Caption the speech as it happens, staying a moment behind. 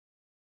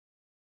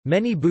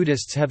Many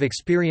Buddhists have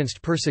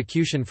experienced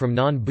persecution from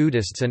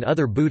non-Buddhists and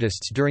other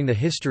Buddhists during the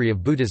history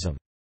of Buddhism.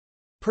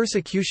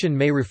 Persecution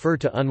may refer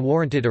to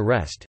unwarranted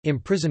arrest,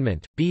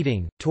 imprisonment,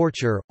 beating,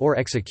 torture, or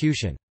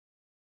execution.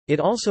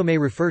 It also may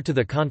refer to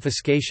the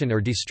confiscation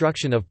or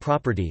destruction of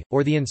property,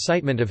 or the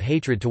incitement of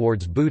hatred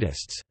towards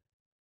Buddhists.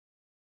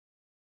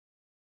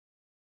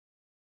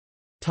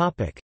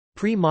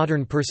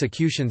 Pre-modern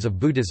persecutions of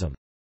Buddhism.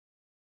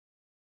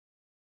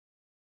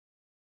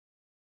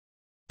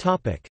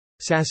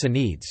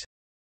 Sassanids.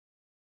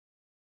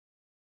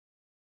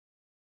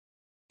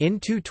 In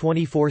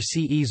 224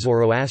 CE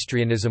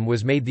Zoroastrianism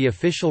was made the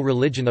official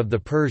religion of the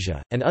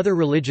Persia, and other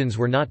religions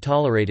were not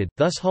tolerated,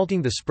 thus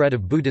halting the spread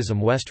of Buddhism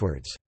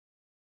westwards.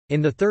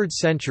 In the 3rd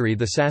century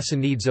the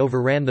Sassanids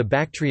overran the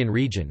Bactrian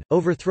region,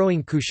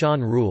 overthrowing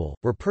Kushan rule,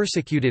 were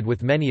persecuted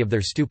with many of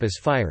their stupas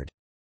fired.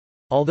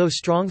 Although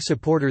strong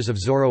supporters of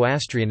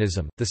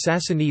Zoroastrianism, the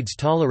Sassanids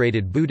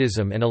tolerated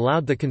Buddhism and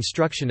allowed the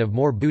construction of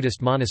more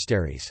Buddhist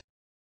monasteries.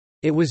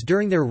 It was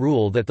during their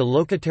rule that the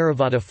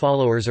Lokottaravada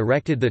followers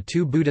erected the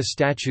 2 Buddha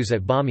statues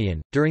at Bamiyan.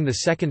 During the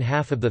second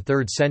half of the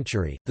 3rd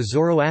century, the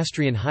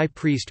Zoroastrian high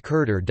priest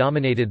Kurdur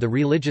dominated the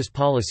religious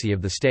policy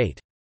of the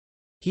state.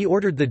 He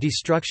ordered the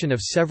destruction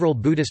of several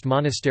Buddhist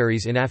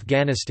monasteries in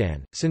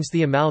Afghanistan, since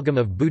the amalgam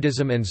of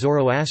Buddhism and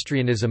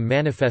Zoroastrianism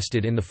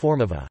manifested in the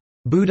form of a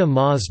Buddha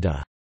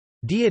Mazda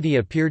deity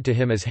appeared to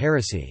him as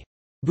heresy.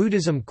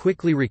 Buddhism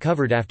quickly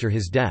recovered after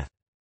his death.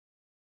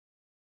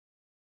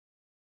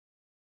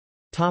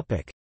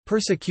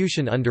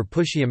 Persecution under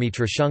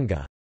Pushyamitra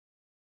Shunga.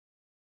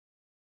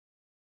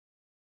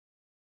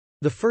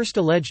 The first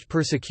alleged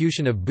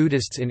persecution of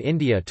Buddhists in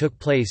India took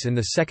place in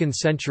the 2nd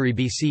century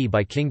BC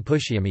by King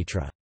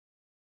Pushyamitra.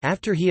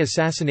 After he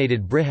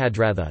assassinated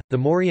Brihadratha, the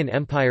Mauryan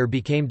Empire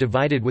became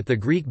divided, with the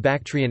Greek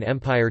Bactrian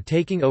Empire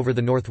taking over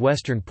the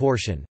northwestern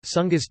portion,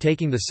 Sungas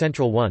taking the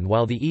central one,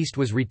 while the east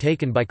was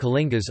retaken by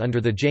Kalingas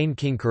under the Jain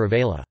king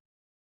Karavala.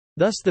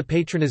 Thus the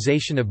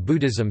patronization of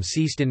Buddhism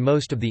ceased in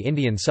most of the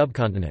Indian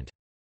subcontinent.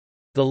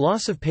 The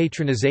loss of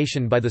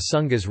patronization by the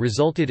Sungas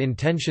resulted in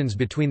tensions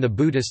between the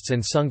Buddhists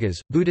and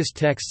Sungas. Buddhist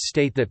texts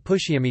state that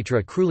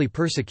Pushyamitra cruelly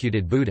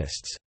persecuted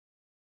Buddhists.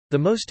 The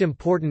most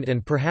important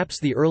and perhaps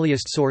the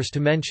earliest source to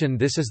mention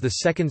this is the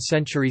 2nd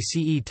century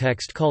CE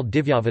text called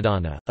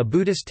Divyavadana, a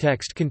Buddhist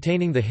text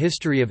containing the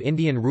history of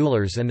Indian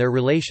rulers and their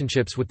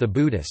relationships with the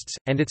Buddhists,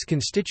 and its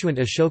constituent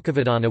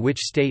Ashokavadana, which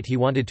state he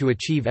wanted to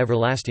achieve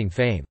everlasting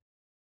fame.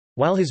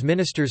 While his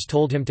ministers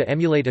told him to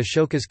emulate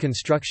Ashoka's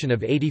construction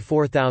of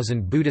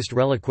 84,000 Buddhist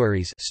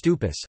reliquaries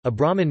stupas, a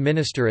Brahmin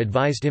minister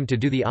advised him to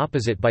do the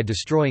opposite by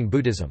destroying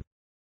Buddhism.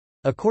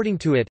 According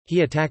to it,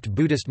 he attacked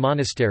Buddhist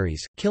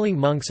monasteries, killing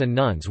monks and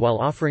nuns while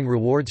offering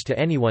rewards to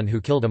anyone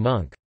who killed a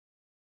monk.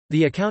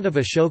 The account of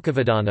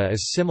Ashokavadana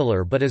is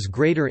similar but is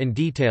greater in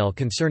detail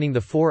concerning the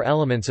 4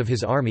 elements of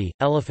his army: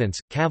 elephants,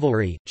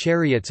 cavalry,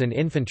 chariots and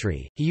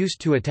infantry. He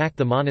used to attack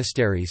the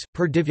monasteries.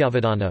 Per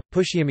Divyavadana,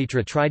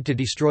 Pushyamitra tried to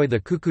destroy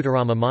the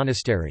Kukutarama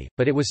monastery,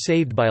 but it was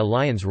saved by a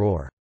lion's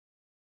roar.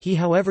 He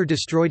however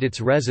destroyed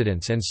its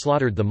residents and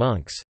slaughtered the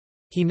monks.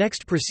 He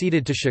next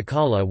proceeded to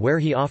Shakala, where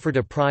he offered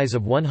a prize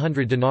of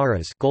 100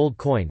 dinaras gold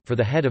coin for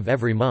the head of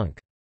every monk.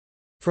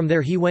 From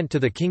there he went to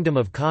the kingdom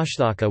of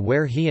Kashtaka,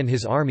 where he and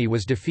his army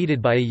was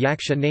defeated by a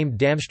Yaksha named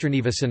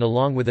Damstranivasan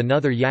along with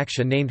another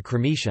Yaksha named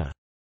Kramisha.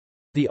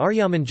 The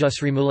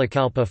Aryamanjusri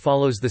Mulakalpa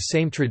follows the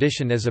same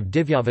tradition as of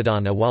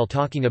Divyavadana while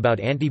talking about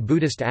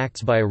anti-Buddhist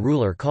acts by a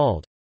ruler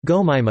called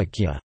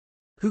Gomaimakya,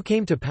 who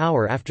came to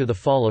power after the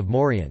fall of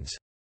Mauryans.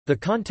 The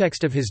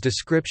context of his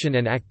description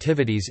and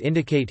activities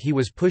indicate he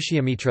was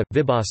Pushyamitra.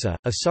 Vibhasa,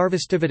 a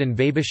Sarvastivadin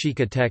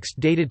Vaibhashika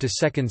text dated to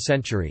 2nd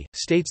century,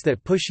 states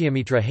that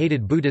Pushyamitra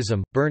hated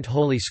Buddhism, burnt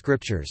holy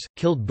scriptures,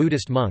 killed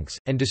Buddhist monks,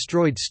 and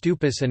destroyed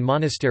stupas and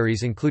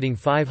monasteries, including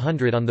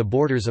 500 on the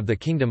borders of the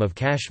kingdom of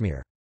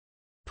Kashmir.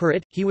 Per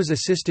it, he was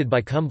assisted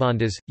by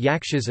Kumbhandas,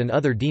 Yakshas and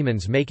other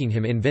demons, making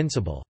him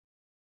invincible.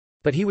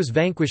 But he was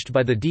vanquished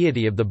by the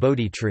deity of the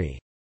Bodhi tree.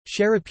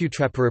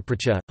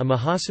 Shariputraparaparacha, a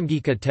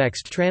Mahasamgika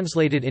text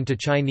translated into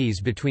Chinese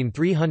between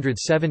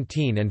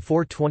 317 and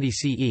 420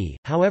 CE,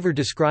 however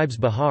describes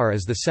Bihar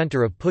as the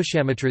center of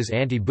Pushyamitra's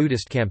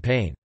anti-Buddhist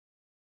campaign.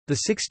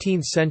 The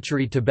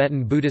 16th-century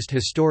Tibetan Buddhist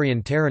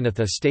historian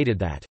Taranatha stated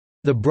that,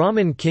 "The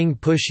Brahmin king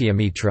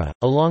Pushyamitra,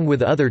 along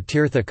with other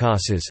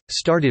Tirthakasas,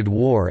 started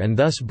war and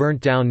thus burnt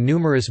down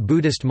numerous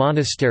Buddhist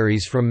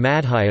monasteries from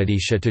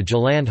Madhyadesha to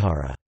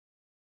Jalandhara.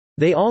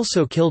 They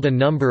also killed a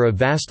number of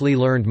vastly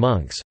learned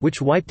monks,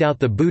 which wiped out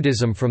the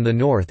Buddhism from the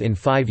north in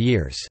 5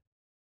 years.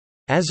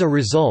 As a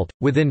result,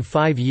 within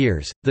 5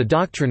 years, the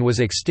doctrine was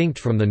extinct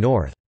from the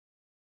north."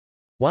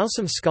 While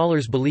some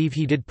scholars believe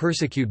he did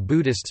persecute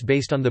Buddhists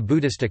based on the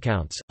Buddhist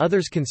accounts,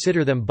 others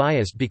consider them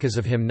biased because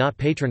of him not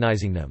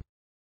patronizing them.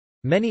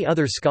 Many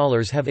other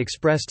scholars have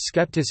expressed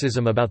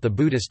skepticism about the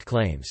Buddhist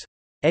claims.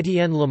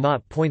 Étienne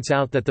Lamotte points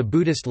out that the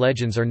Buddhist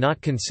legends are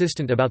not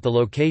consistent about the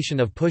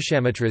location of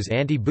Pushyamitra's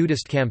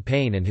anti-Buddhist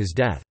campaign and his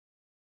death.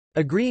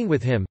 Agreeing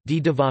with him,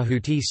 D.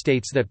 Devahuti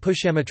states that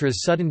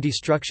Pushyamitra's sudden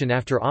destruction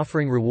after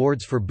offering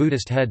rewards for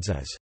Buddhist heads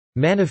is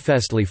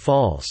manifestly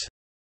false.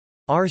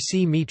 R.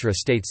 C. Mitra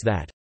states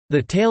that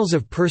the tales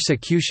of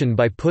persecution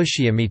by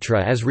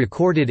Pushyamitra as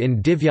recorded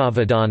in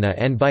Divyavadana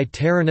and by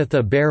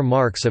Taranatha bear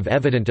marks of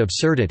evident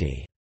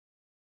absurdity.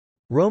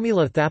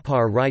 Romila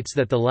Thapar writes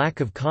that the lack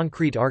of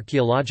concrete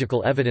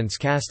archaeological evidence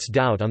casts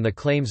doubt on the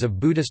claims of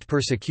Buddhist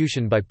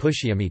persecution by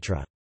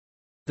Pushyamitra.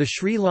 The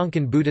Sri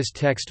Lankan Buddhist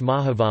text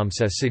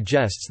Mahavamsa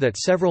suggests that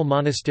several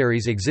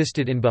monasteries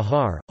existed in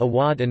Bihar,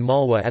 Awadh and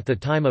Malwa at the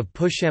time of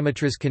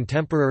Pushyamitra's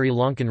contemporary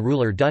Lankan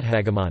ruler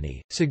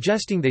Duthagamani,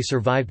 suggesting they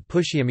survived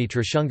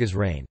Pushyamitra Shunga's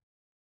reign.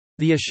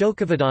 The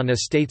Ashokavadana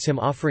states him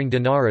offering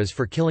dinaras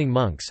for killing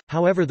monks,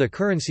 however the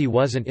currency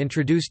wasn't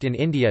introduced in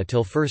India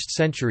till 1st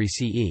century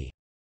CE.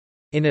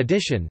 In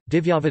addition,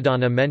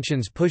 Divyavadana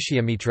mentions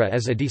Pushyamitra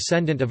as a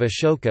descendant of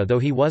Ashoka though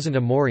he wasn't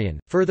a Mauryan,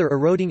 further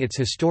eroding its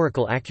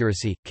historical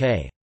accuracy.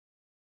 K.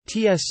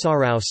 T. S.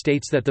 Sarao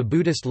states that the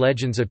Buddhist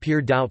legends appear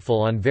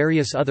doubtful on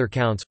various other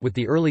counts, with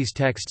the earliest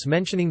texts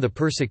mentioning the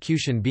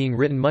persecution being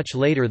written much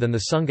later than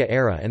the Sangha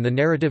era, and the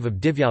narrative of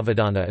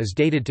Divyavadana is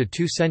dated to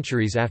 2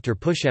 centuries after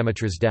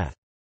Pushyamitra's death.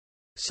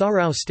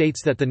 Sarao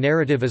states that the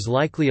narrative is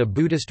likely a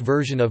Buddhist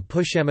version of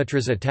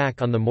Pushyamitra's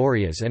attack on the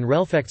Mauryas and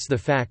reflects the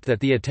fact that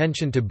the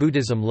attention to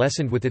Buddhism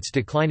lessened with its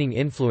declining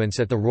influence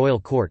at the royal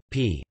court.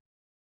 P.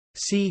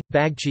 C.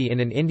 Bagchi in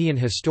an Indian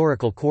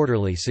historical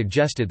quarterly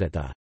suggested that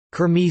the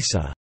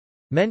Kermisa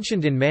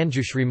mentioned in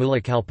Manjushri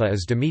Mulakalpa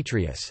is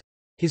Demetrius.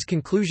 His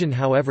conclusion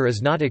however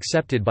is not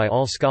accepted by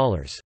all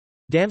scholars.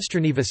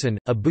 Damstranivasan,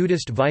 a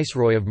Buddhist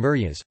viceroy of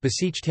Muryas,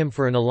 beseeched him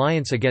for an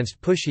alliance against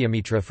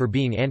Pushyamitra for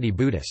being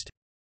anti-Buddhist.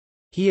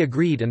 He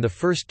agreed and the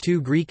first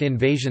 2 Greek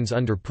invasions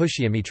under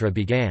Pushyamitra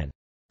began.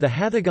 The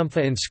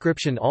Hathigumpha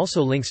inscription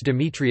also links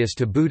Demetrius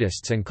to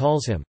Buddhists and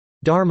calls him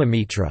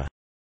Dharmamitra,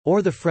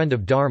 or the friend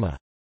of Dharma.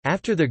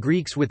 After the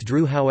Greeks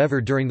withdrew however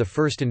during the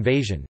first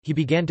invasion, he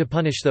began to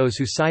punish those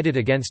who sided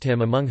against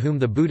him, among whom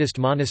the Buddhist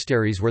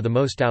monasteries were the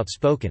most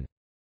outspoken.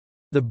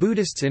 The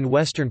Buddhists in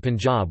western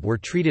Punjab were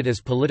treated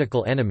as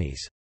political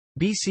enemies.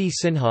 B. C.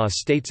 Sinha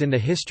states in the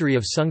History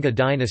of Sangha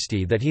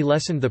dynasty that he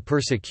lessened the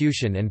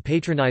persecution and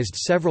patronized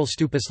several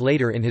stupas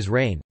later in his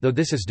reign, though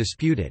this is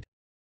disputed.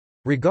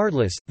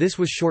 Regardless, this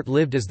was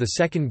short-lived as the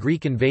second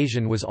Greek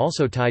invasion was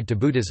also tied to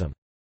Buddhism.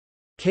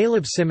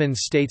 Caleb Simmons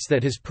states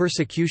that his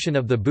persecution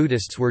of the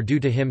Buddhists were due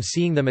to him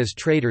seeing them as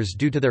traitors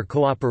due to their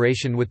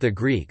cooperation with the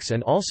Greeks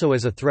and also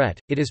as a threat.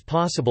 It is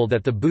possible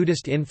that the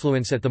Buddhist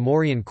influence at the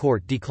Mauryan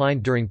court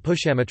declined during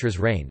Pushyamitra's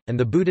reign, and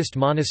the Buddhist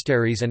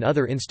monasteries and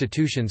other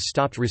institutions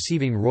stopped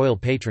receiving royal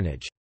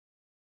patronage.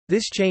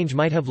 This change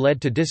might have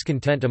led to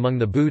discontent among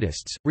the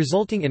Buddhists,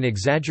 resulting in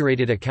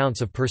exaggerated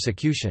accounts of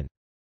persecution.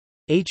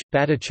 H.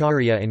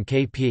 Bhattacharya and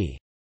K.P.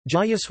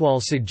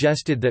 Jayaswal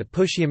suggested that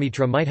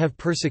Pushyamitra might have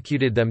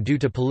persecuted them due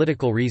to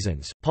political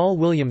reasons. Paul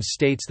Williams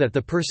states that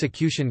the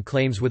persecution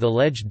claims with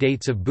alleged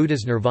dates of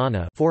Buddha's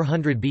nirvana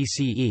 400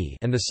 BCE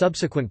and the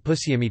subsequent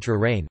Pushyamitra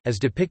reign, as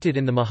depicted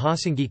in the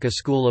Mahasanghika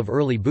school of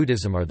early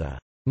Buddhism, are the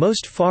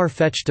most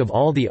far-fetched of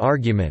all the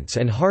arguments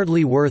and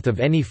hardly worth of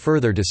any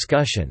further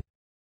discussion.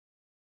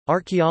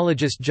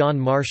 Archaeologist John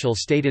Marshall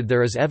stated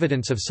there is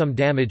evidence of some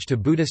damage to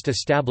Buddhist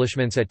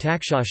establishments at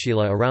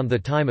Takshashila around the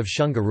time of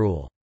Shunga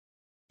rule.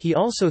 He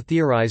also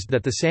theorized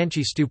that the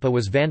Sanchi stupa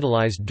was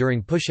vandalized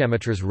during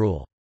Pushyamitra's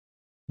rule.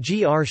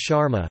 G. R.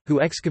 Sharma,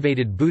 who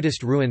excavated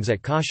Buddhist ruins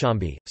at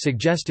Kaushambi,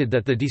 suggested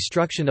that the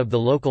destruction of the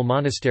local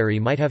monastery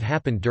might have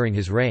happened during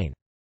his reign.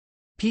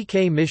 P.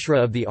 K.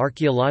 Mishra of the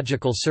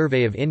Archaeological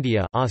Survey of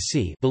India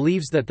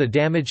believes that the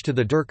damage to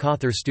the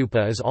Dur-Kothur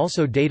stupa is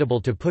also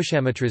datable to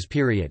Pushyamitra's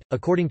period.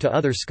 According to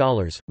other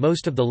scholars,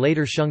 most of the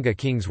later Shunga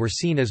kings were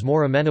seen as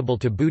more amenable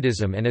to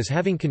Buddhism and as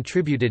having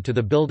contributed to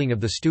the building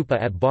of the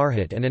stupa at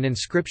Barhat, and an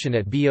inscription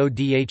at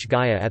Bodh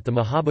Gaya at the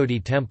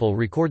Mahabodhi temple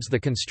records the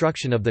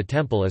construction of the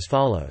temple as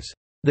follows: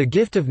 "The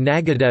gift of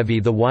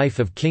Nagadevi, the wife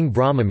of King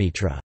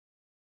Brahmamitra."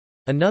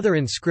 Another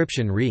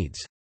inscription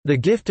reads, "The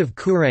gift of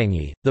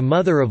Kurangi, the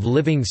mother of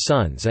living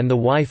sons and the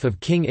wife of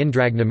King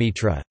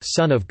Indragnamitra,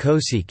 son of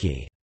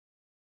Kosiki.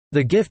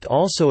 The gift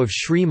also of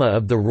Shrima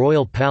of the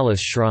royal palace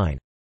shrine."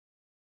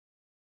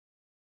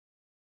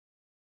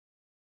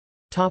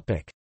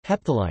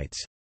 Hephthalites.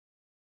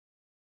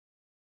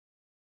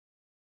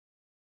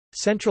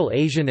 Central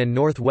Asian and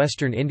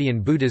northwestern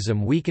Indian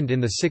Buddhism weakened in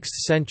the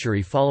 6th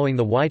century following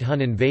the White Hun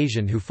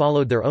invasion, who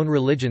followed their own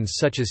religions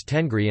such as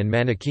Tengri and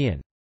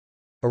Manichaean.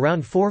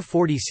 Around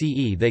 440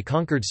 CE they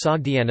conquered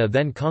Sogdiana,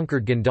 then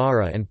conquered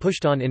Gandhara and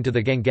pushed on into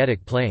the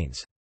Gangetic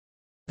plains.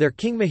 Their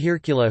king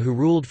Mahirkula, who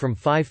ruled from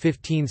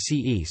 515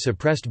 CE,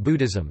 suppressed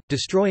Buddhism,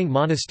 destroying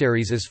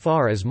monasteries as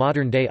far as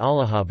modern-day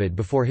Allahabad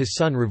before his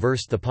son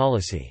reversed the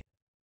policy.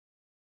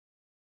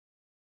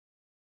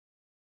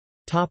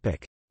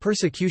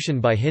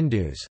 Persecution by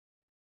Hindus.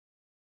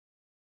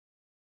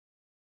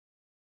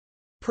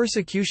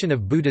 Persecution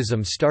of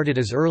Buddhism started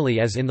as early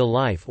as in the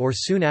life or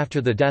soon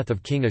after the death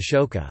of King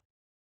Ashoka.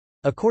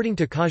 According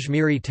to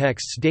Kashmiri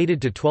texts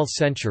dated to 12th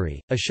century,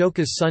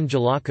 Ashoka's son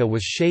Jalaka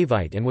was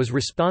Shaivite and was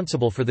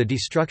responsible for the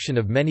destruction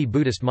of many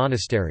Buddhist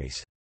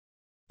monasteries.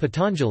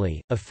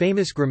 Patanjali, a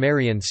famous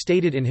grammarian,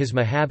 stated in his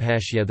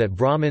Mahabhashya that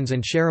Brahmins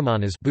and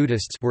Sharamanas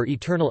Buddhists were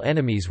eternal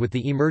enemies. With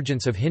the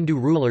emergence of Hindu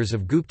rulers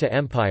of Gupta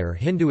Empire,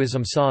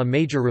 Hinduism saw a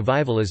major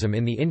revivalism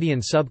in the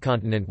Indian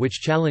subcontinent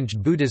which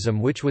challenged Buddhism,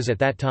 which was at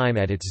that time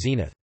at its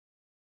zenith.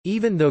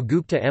 Even though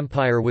Gupta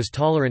Empire was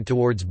tolerant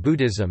towards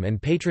Buddhism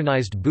and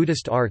patronized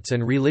Buddhist arts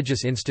and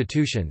religious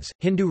institutions,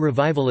 Hindu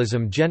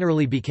revivalism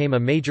generally became a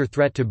major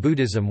threat to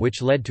Buddhism,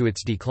 which led to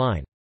its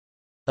decline.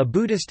 A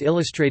Buddhist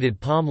illustrated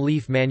palm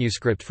leaf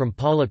manuscript from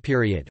Pala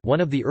period, one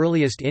of the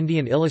earliest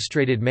Indian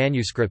illustrated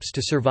manuscripts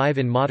to survive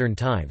in modern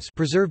times,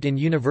 preserved in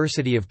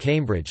University of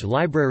Cambridge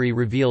Library,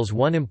 reveals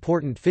one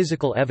important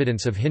physical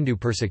evidence of Hindu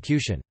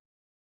persecution.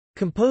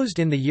 Composed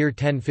in the year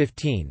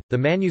 1015, the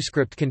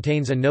manuscript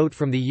contains a note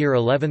from the year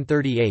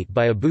 1138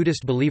 by a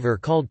Buddhist believer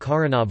called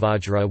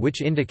Karanavajra,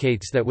 which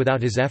indicates that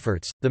without his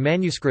efforts, the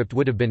manuscript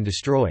would have been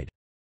destroyed.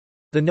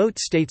 The note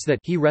states that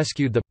he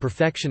rescued the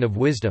perfection of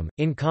wisdom,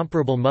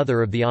 incomparable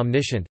mother of the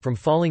omniscient, from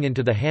falling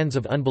into the hands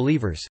of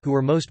unbelievers who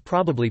were most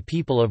probably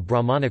people of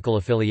Brahmanical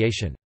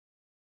affiliation.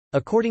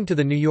 According to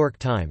the New York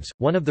Times,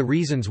 one of the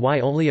reasons why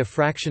only a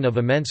fraction of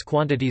immense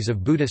quantities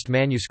of Buddhist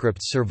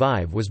manuscripts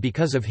survive was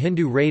because of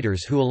Hindu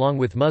raiders who, along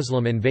with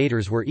Muslim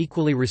invaders, were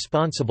equally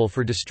responsible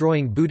for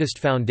destroying Buddhist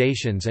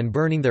foundations and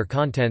burning their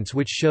contents,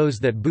 which shows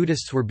that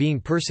Buddhists were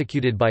being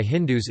persecuted by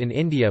Hindus in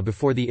India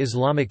before the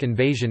Islamic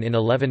invasion in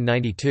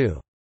 1192.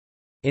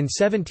 In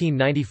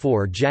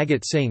 1794,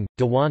 Jagat Singh,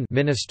 Dewan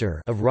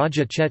minister of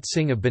Raja Chet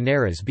Singh of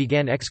Benares,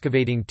 began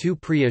excavating two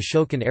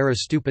pre-Ashokan-era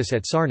stupas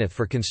at Sarnath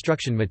for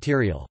construction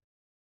material.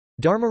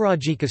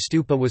 Dharmarajika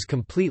stupa was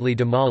completely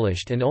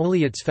demolished and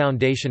only its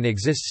foundation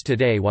exists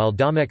today, while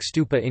Dhamek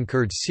stupa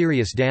incurred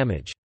serious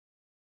damage.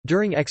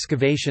 During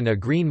excavation, a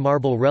green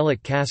marble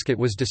relic casket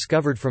was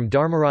discovered from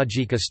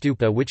Dharmarajika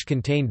stupa which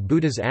contained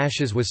Buddha's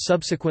ashes was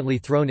subsequently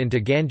thrown into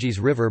Ganges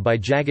River by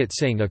Jagat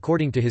Singh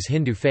according to his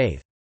Hindu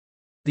faith.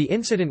 The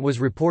incident was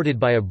reported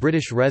by a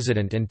British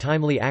resident, and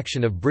timely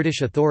action of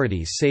British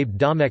authorities saved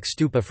Dhamek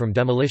stupa from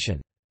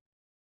demolition.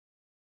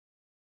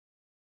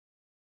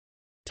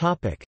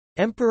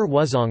 Emperor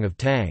Wuzong of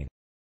Tang.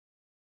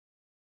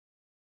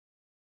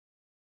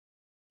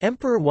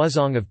 Emperor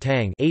Wuzong of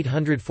Tang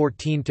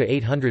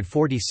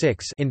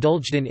 (814–846)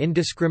 indulged in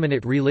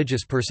indiscriminate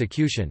religious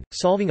persecution,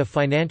 solving a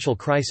financial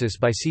crisis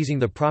by seizing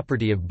the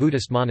property of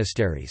Buddhist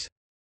monasteries.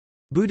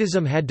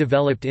 Buddhism had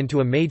developed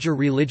into a major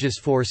religious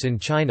force in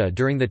China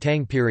during the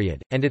Tang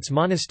period, and its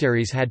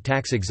monasteries had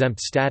tax-exempt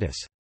status.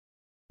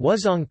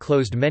 Wuzong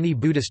closed many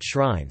Buddhist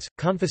shrines,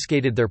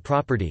 confiscated their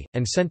property,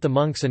 and sent the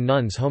monks and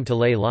nuns home to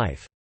lay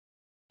life.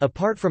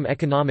 Apart from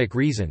economic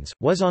reasons,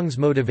 Wuzong's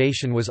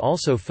motivation was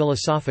also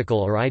philosophical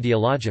or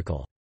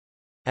ideological.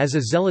 As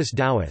a zealous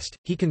Taoist,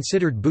 he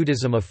considered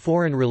Buddhism a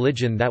foreign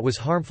religion that was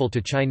harmful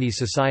to Chinese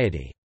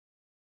society.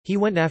 He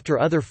went after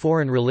other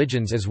foreign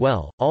religions as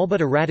well, all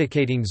but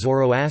eradicating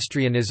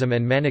Zoroastrianism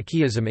and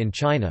Manichaeism in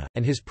China,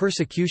 and his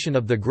persecution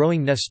of the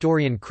growing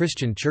Nestorian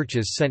Christian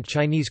churches sent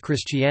Chinese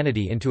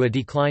Christianity into a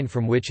decline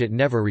from which it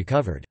never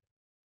recovered.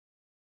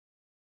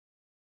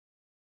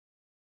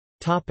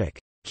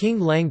 King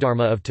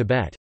Langdharma of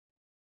Tibet.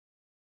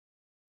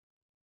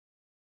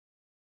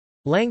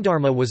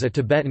 Langdharma was a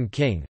Tibetan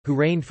king, who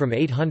reigned from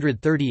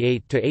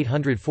 838 to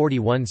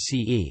 841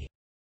 CE.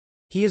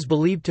 He is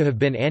believed to have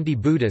been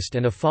anti-Buddhist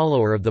and a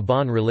follower of the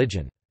Bon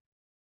religion.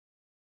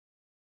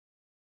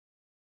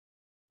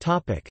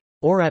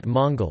 Oirat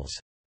Mongols.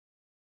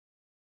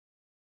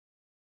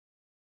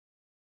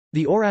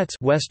 The Oirats,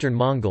 Western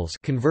Mongols,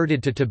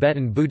 converted to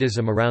Tibetan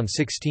Buddhism around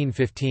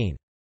 1615.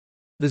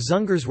 The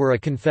Dzungars were a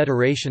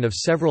confederation of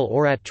several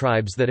Oirat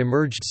tribes that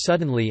emerged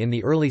suddenly in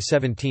the early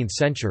 17th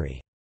century.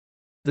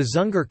 The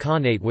Dzungar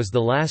Khanate was the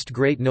last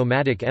great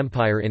nomadic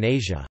empire in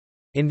Asia.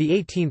 In the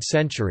 18th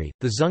century,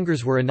 the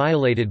Dzungars were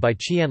annihilated by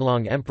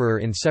Qianlong Emperor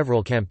in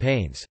several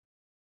campaigns.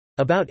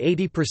 About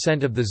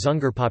 80% of the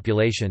Dzungar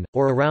population,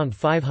 or around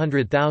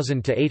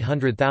 500,000 to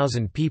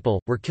 800,000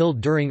 people, were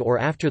killed during or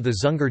after the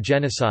Dzungar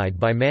genocide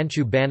by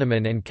Manchu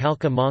Bannerman and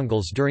Khalkha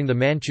Mongols during the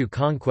Manchu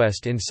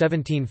conquest in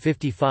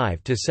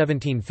 1755 to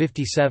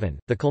 1757.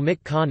 The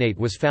Kalmyk Khanate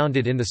was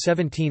founded in the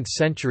 17th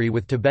century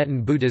with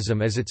Tibetan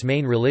Buddhism as its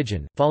main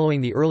religion, following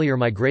the earlier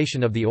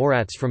migration of the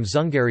Oirats from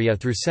Dzungaria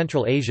through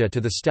Central Asia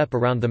to the steppe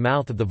around the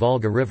mouth of the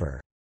Volga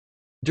River.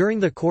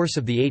 During the course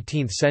of the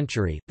 18th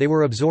century, they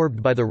were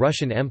absorbed by the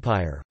Russian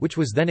Empire, which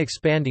was then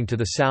expanding to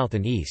the south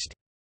and east.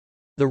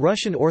 The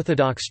Russian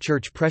Orthodox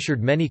Church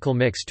pressured many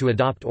Kalmyks to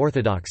adopt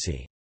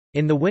orthodoxy.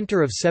 In the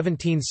winter of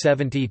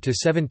 1770 to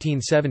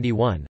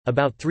 1771,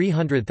 about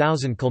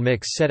 300,000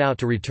 Kalmyks set out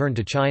to return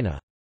to China.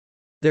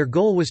 Their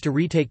goal was to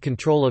retake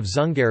control of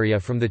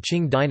Dzungaria from the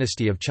Qing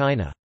dynasty of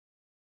China.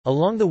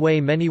 Along the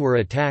way many were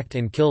attacked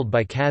and killed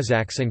by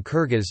Kazakhs and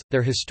Kyrgyz,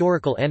 their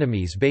historical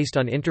enemies based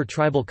on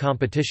intertribal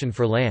competition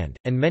for land,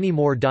 and many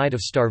more died of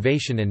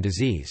starvation and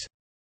disease.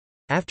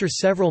 After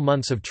several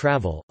months of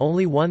travel,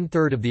 only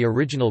one-third of the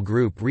original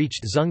group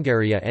reached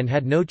Dzungaria and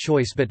had no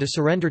choice but to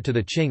surrender to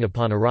the Qing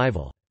upon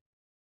arrival.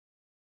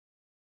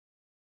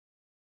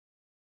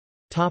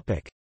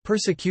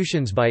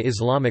 Persecutions by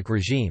Islamic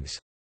regimes.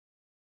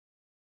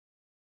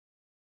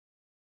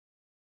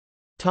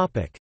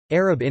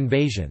 Arab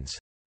invasions.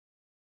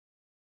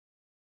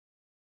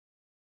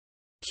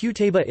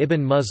 Qutayba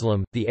ibn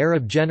Muslim, the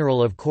Arab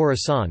general of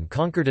Khorasan,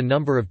 conquered a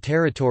number of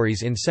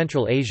territories in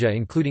Central Asia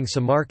including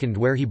Samarkand,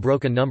 where he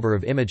broke a number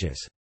of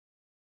images.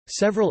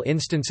 Several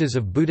instances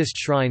of Buddhist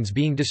shrines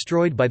being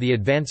destroyed by the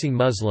advancing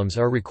Muslims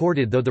are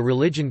recorded, though the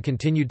religion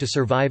continued to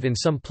survive in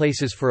some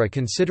places for a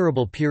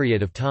considerable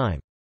period of time.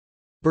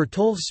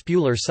 Bertolf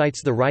Spuler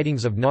cites the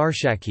writings of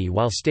Narshaki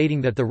while stating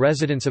that the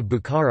residents of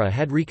Bukhara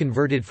had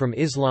reconverted from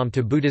Islam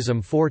to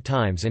Buddhism 4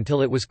 times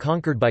until it was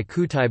conquered by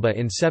Qutayba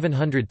in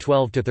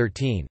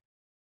 712–13.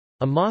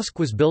 A mosque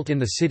was built in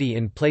the city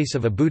in place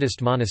of a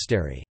Buddhist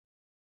monastery.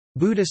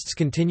 Buddhists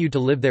continued to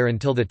live there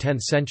until the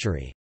 10th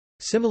century.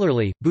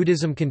 Similarly,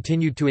 Buddhism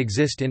continued to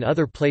exist in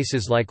other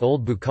places like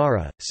Old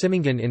Bukhara,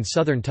 Simangan in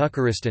southern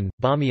Tukharistan,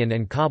 Bamiyan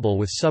and Kabul,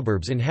 with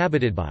suburbs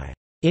inhabited by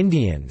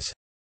Indians,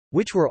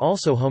 which were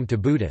also home to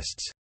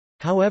Buddhists.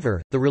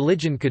 However, the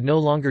religion could no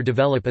longer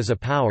develop as a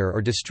power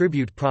or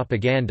distribute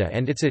propaganda,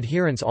 and its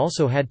adherents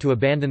also had to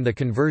abandon the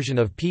conversion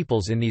of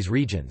peoples in these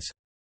regions.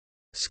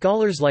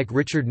 Scholars like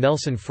Richard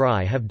Nelson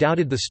Fry have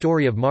doubted the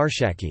story of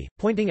Marshaki,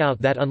 pointing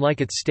out that unlike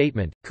its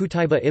statement,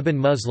 Qutayba ibn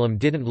Muslim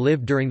didn't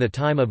live during the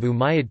time of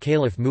Umayyad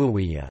Caliph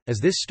Muawiyah, as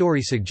this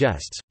story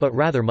suggests, but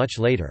rather much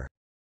later.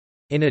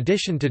 In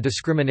addition to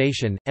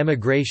discrimination,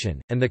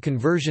 emigration, and the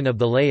conversion of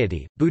the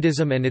laity,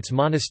 Buddhism and its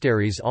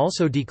monasteries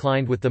also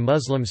declined, with the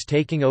Muslims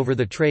taking over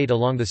the trade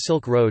along the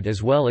Silk Road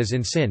as well as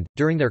in Sind.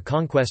 During their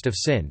conquest of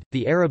Sind,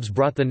 the Arabs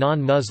brought the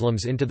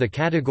non-Muslims into the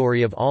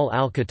category of al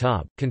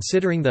al-Kitab,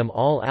 considering them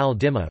al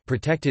al-Dhimma,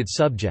 protected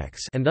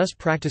subjects, and thus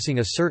practicing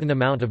a certain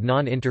amount of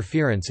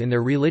non-interference in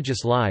their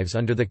religious lives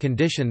under the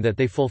condition that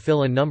they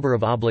fulfill a number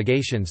of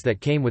obligations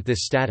that came with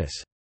this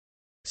status.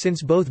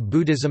 Since both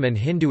Buddhism and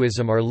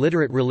Hinduism are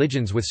literate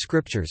religions with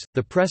scriptures,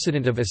 the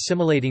precedent of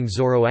assimilating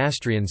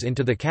Zoroastrians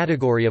into the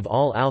category of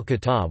al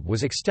al-Kitab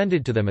was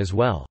extended to them as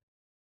well.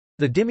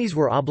 The dhimmis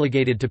were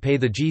obligated to pay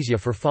the jizya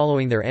for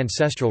following their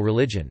ancestral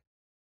religion.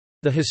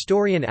 The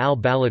historian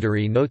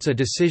al-Baladari notes a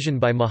decision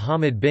by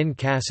Muhammad bin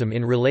Qasim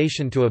in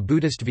relation to a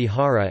Buddhist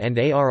vihara and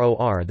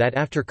Aror that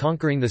after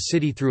conquering the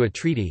city through a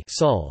treaty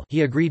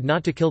he agreed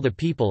not to kill the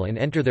people and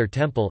enter their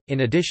temple, in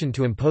addition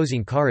to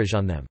imposing kharaj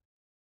on them.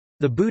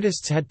 The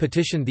Buddhists had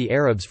petitioned the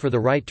Arabs for the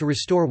right to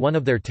restore one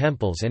of their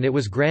temples, and it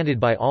was granted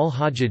by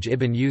al-Hajjaj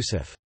ibn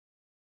Yusuf.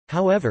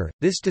 However,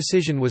 this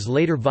decision was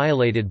later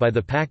violated by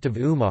the Pact of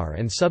Umar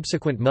and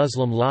subsequent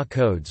Muslim law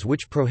codes,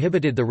 which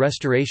prohibited the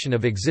restoration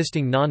of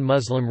existing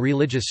non-Muslim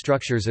religious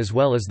structures as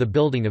well as the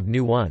building of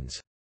new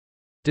ones.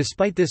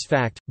 Despite this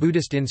fact,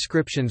 Buddhist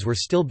inscriptions were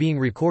still being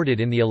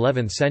recorded in the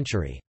 11th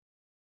century.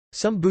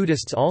 Some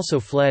Buddhists also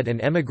fled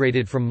and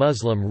emigrated from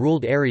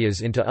Muslim-ruled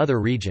areas into other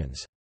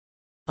regions.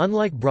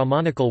 Unlike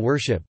Brahmanical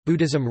worship,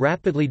 Buddhism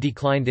rapidly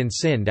declined in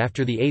Sind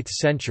after the 8th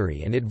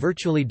century and it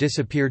virtually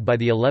disappeared by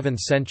the 11th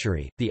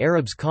century. The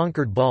Arabs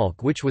conquered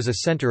Balkh, which was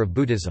a center of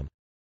Buddhism.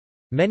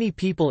 Many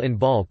people in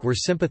Balkh were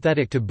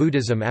sympathetic to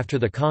Buddhism after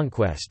the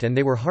conquest, and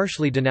they were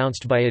harshly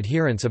denounced by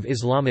adherents of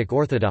Islamic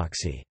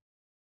orthodoxy.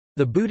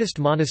 The Buddhist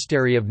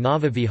monastery of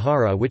Nava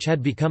Vihara, which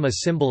had become a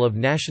symbol of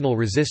national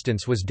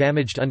resistance, was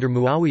damaged under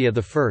Muawiyah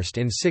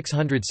I in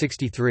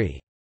 663.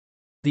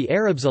 The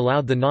Arabs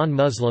allowed the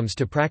non-Muslims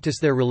to practice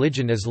their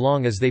religion as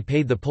long as they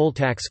paid the poll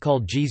tax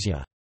called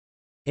jizya.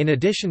 In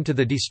addition to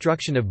the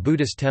destruction of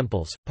Buddhist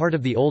temples, part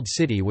of the old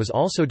city was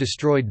also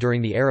destroyed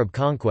during the Arab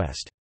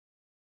conquest.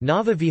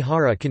 Nava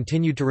Vihara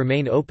continued to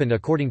remain open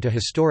according to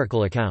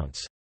historical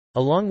accounts.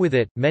 Along with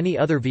it, many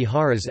other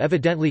viharas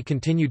evidently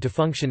continued to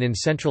function in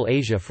Central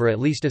Asia for at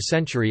least a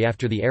century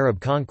after the Arab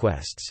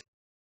conquests.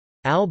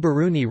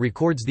 Al-Biruni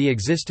records the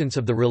existence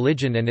of the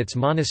religion and its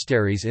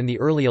monasteries in the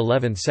early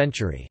 11th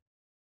century.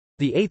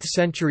 The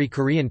 8th-century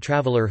Korean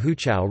traveller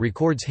Huchao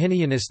records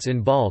Hinayanists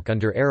in Balkh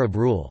under Arab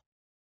rule.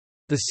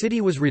 The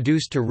city was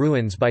reduced to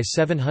ruins by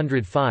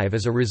 705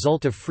 as a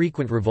result of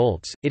frequent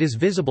revolts. It is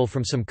visible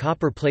from some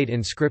copper plate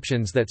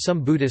inscriptions that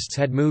some Buddhists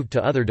had moved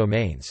to other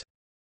domains.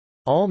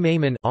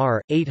 Al-Maimun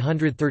R.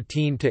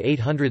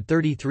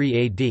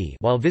 813–833 AD,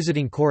 while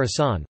visiting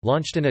Khorasan,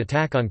 launched an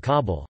attack on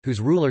Kabul, whose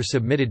ruler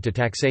submitted to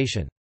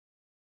taxation.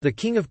 The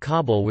king of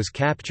Kabul was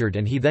captured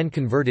and he then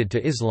converted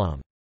to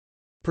Islam.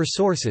 Per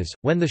sources,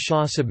 when the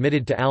Shah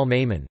submitted to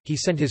al-Maimun, he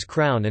sent his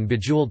crown and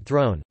bejeweled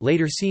throne,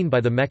 later seen by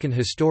the Meccan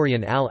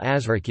historian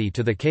al-Azraqi,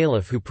 to the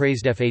caliph, who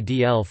praised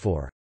Fadl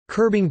for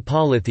curbing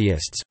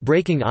polytheists,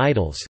 breaking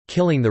idols,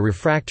 killing the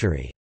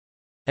refractory,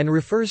 and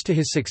refers to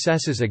his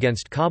successes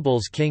against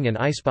Kabul's king and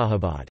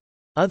Isfahabad.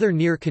 Other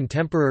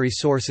near-contemporary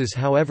sources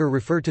however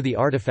refer to the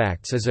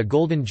artifacts as a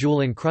golden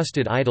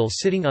jewel-encrusted idol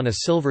sitting on a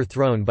silver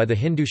throne by the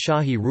Hindu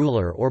Shahi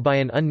ruler or by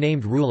an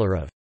unnamed ruler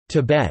of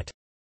Tibet,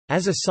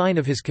 as a sign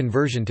of his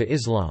conversion to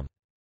Islam.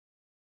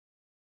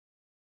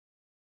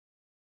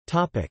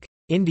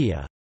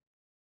 India.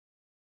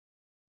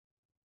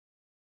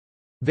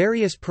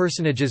 Various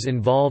personages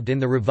involved in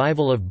the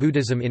revival of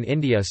Buddhism in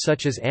India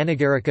such as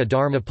Anagarika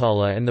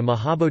Dharmapala and the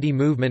Mahabodhi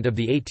movement of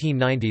the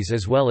 1890s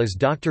as well as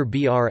Dr.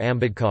 B. R.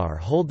 Ambedkar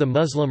hold the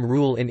Muslim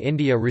rule in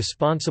India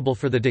responsible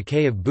for the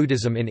decay of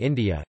Buddhism in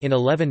India. In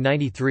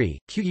 1193,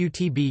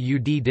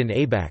 Qutb Din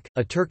Aybak,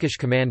 a Turkish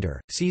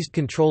commander, seized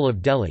control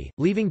of Delhi,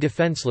 leaving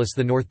defenceless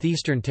the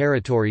northeastern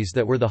territories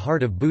that were the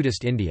heart of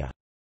Buddhist India.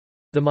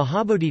 The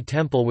Mahabodhi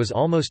temple was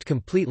almost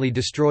completely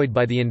destroyed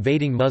by the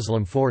invading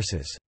Muslim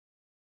forces.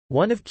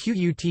 One of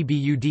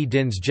Qutb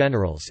Din's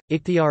generals,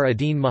 Ikhtiar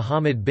ad-Din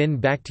Muhammad bin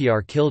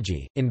Bakhtiar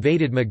Khilji,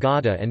 invaded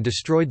Magadha and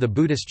destroyed the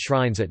Buddhist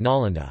shrines at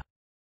Nalanda.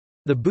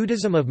 The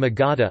Buddhism of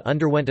Magadha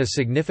underwent a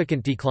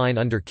significant decline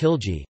under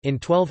Khilji. In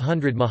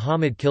 1200,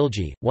 Muhammad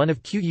Khilji, one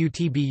of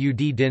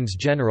Qutb Din's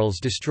generals,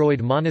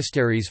 destroyed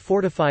monasteries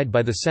fortified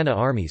by the Sena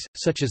armies,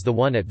 such as the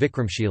one at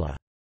Vikramshila.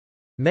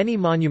 Many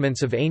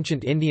monuments of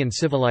ancient Indian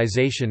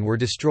civilization were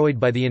destroyed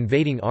by the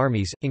invading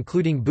armies,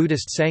 including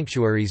Buddhist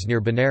sanctuaries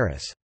near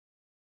Benares.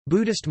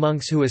 Buddhist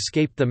monks who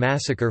escaped the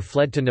massacre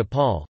fled to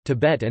Nepal,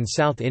 Tibet and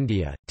South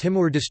India.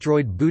 Timur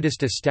destroyed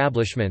Buddhist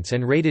establishments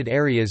and raided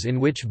areas in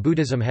which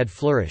Buddhism had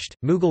flourished.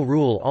 Mughal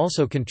rule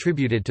also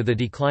contributed to the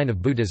decline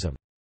of Buddhism.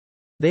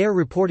 They are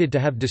reported to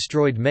have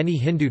destroyed many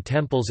Hindu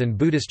temples and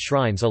Buddhist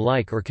shrines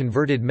alike or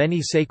converted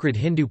many sacred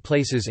Hindu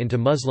places into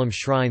Muslim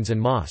shrines and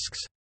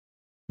mosques.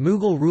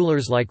 Mughal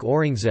rulers like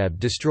Aurangzeb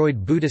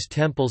destroyed Buddhist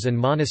temples and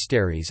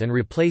monasteries and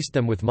replaced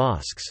them with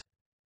mosques.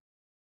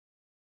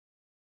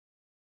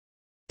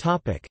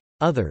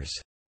 Others.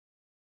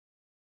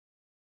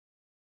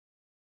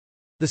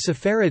 The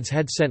Saffarids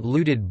had sent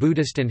looted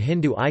Buddhist and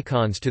Hindu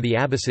icons to the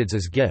Abbasids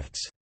as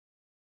gifts.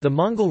 The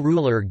Mongol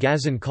ruler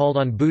Ghazan called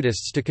on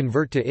Buddhists to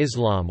convert to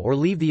Islam or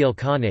leave the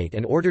Ilkhanate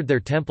and ordered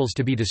their temples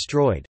to be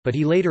destroyed, but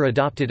he later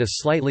adopted a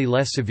slightly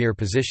less severe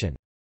position.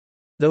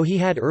 Though he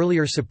had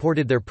earlier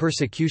supported their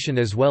persecution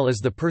as well as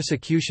the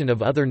persecution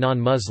of other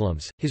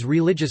non-Muslims, his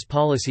religious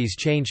policies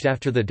changed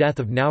after the death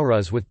of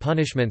Nowruz, with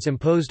punishments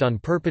imposed on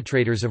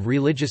perpetrators of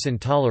religious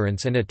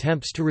intolerance and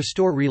attempts to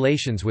restore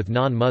relations with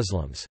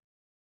non-Muslims.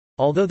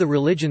 Although the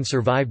religion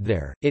survived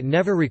there, it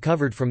never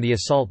recovered from the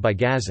assault by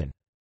Ghazan.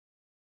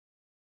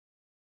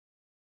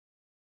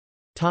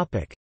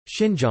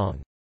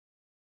 Xinjiang.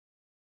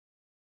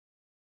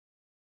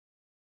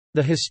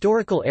 The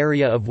historical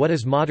area of what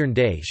is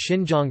modern-day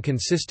Xinjiang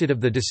consisted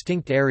of the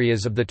distinct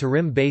areas of the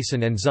Tarim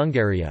Basin and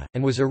Dzungaria,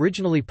 and was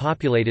originally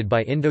populated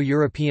by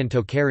Indo-European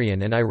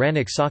Tocharian and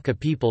Iranic Sakha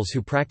peoples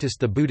who practiced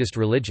the Buddhist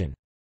religion.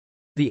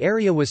 The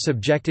area was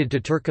subjected to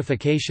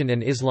Turkification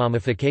and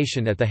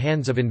Islamification at the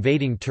hands of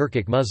invading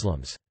Turkic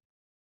Muslims.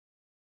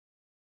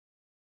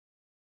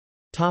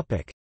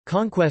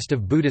 Conquest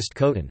of Buddhist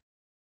Khotan.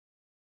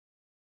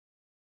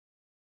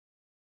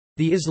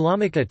 The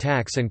Islamic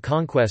attacks and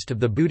conquest of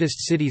the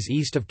Buddhist cities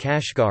east of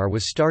Kashgar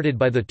was started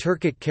by the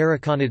Turkic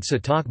Karakhanid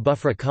Satak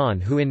Bufra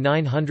Khan, who in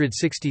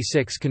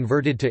 966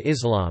 converted to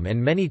Islam,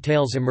 and many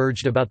tales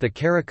emerged about the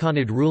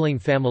Karakhanid ruling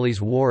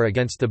family's war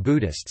against the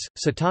Buddhists.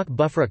 Satak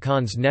Bufra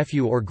Khan's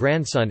nephew or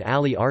grandson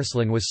Ali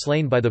Arslan was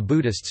slain by the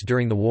Buddhists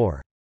during the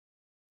war.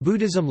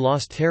 Buddhism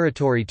lost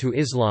territory to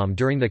Islam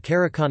during the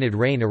Karakhanid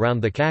reign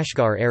around the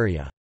Kashgar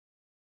area.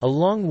 A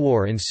long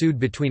war ensued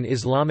between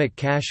Islamic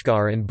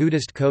Kashgar and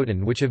Buddhist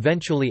Khotan, which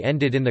eventually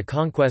ended in the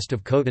conquest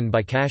of Khotan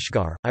by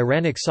Kashgar.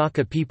 Iranic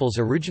Sakha peoples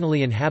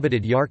originally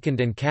inhabited Yarkand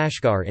and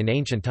Kashgar in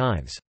ancient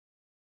times.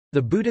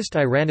 The Buddhist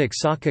Iranic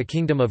Sakha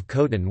kingdom of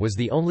Khotan was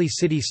the only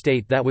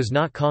city-state that was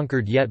not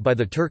conquered yet by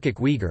the Turkic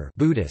Uyghur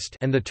Buddhist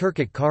and the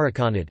Turkic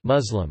Karakhanid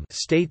Muslim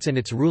states, and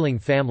its ruling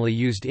family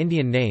used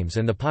Indian names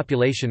and the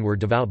population were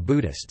devout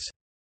Buddhists.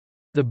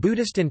 The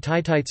Buddhist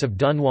Entitites of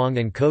Dunhuang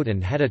and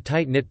Khotan had a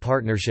tight-knit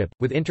partnership,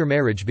 with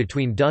intermarriage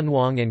between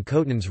Dunhuang and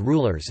Khotan's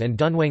rulers and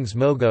Dunhuang's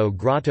Mogo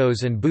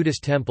grottos and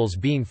Buddhist temples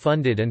being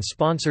funded and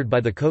sponsored by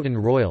the Khotan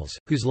royals,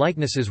 whose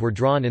likenesses were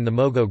drawn in the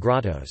Mogo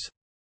grottos.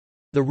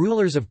 The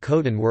rulers of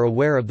Khotan were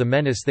aware of the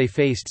menace they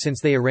faced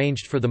since they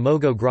arranged for the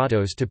Mogo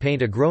grottos to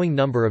paint a growing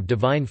number of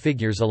divine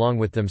figures along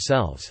with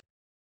themselves.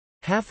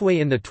 Halfway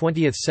in the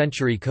 20th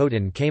century,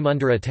 Khotan came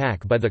under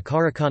attack by the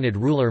Karakhanid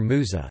ruler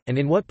Musa, and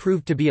in what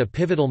proved to be a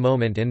pivotal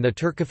moment in the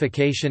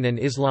Turkification and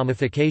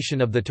Islamification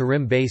of the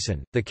Tarim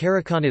Basin, the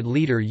Karakhanid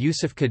leader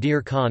Yusuf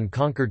Qadir Khan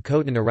conquered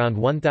Khotan around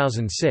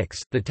 1006.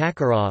 The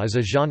Takara is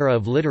a genre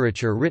of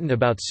literature written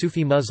about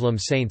Sufi Muslim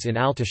saints in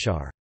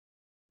Altashar.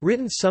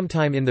 Written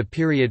sometime in the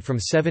period from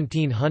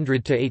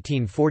 1700 to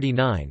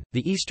 1849,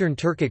 the Eastern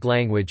Turkic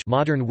language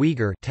modern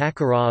Uyghur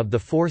Takara of the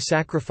Four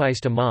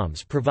Sacrificed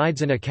Imams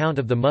provides an account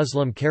of the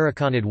Muslim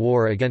Karakhanid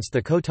war against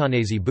the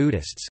Khotanese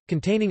Buddhists,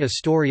 containing a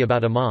story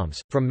about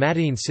imams. From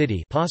Madain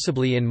city,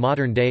 possibly in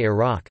modern-day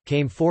Iraq,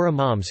 came four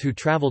imams who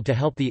traveled to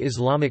help the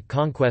Islamic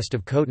conquest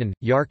of Khotan,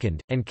 Yarkand,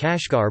 and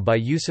Kashgar by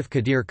Yusuf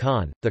Qadir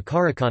Khan, the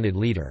Karakhanid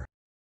leader.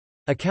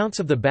 Accounts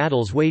of the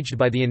battles waged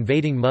by the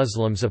invading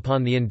Muslims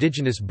upon the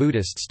indigenous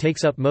Buddhists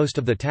takes up most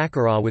of the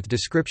Takara, with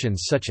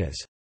descriptions such as,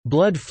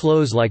 "Blood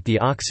flows like the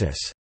Oxus.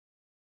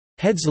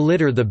 Heads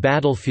litter the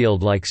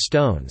battlefield like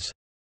stones,"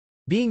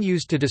 being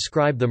used to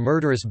describe the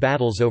murderous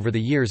battles over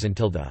the years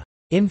until the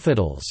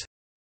infidels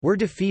were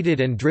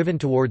defeated and driven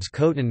towards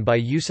Khotan by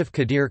Yusuf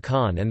Qadir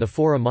Khan and the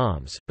four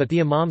imams, but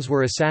the imams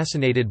were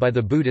assassinated by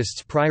the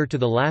Buddhists prior to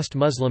the last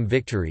Muslim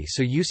victory,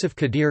 so Yusuf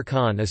Qadir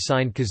Khan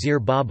assigned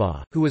Khizr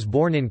Baba, who was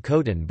born in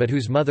Khotan but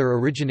whose mother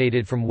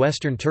originated from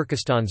western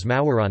Turkestan's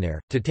Mawaranner,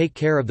 to take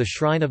care of the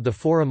shrine of the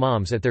four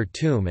imams at their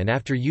tomb, and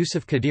after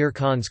Yusuf Qadir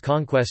Khan's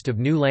conquest of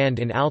new land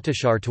in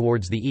Altashar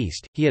towards the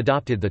east, he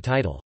adopted the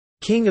title,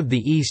 King of the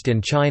East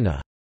and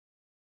China.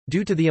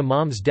 Due to the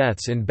imams'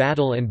 deaths in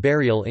battle and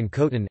burial in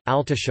Khotan,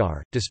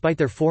 Altashar, despite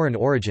their foreign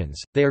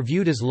origins, they are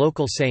viewed as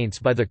local saints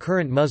by the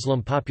current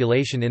Muslim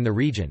population in the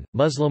region.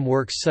 Muslim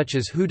works such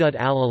as Hudud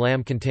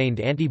al-Alam contained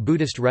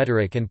anti-Buddhist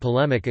rhetoric and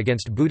polemic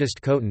against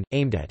Buddhist Khotan,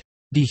 aimed at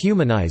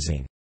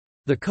dehumanizing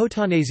the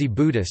Khotanese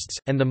Buddhists,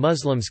 and the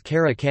Muslims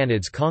Kara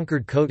Khanids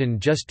conquered Khotan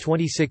just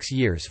 26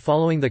 years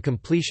following the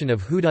completion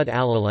of Hudud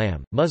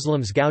al-Alam.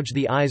 Muslims gouged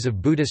the eyes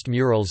of Buddhist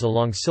murals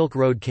along Silk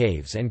Road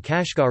caves, and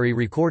Kashgari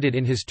recorded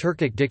in his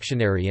Turkic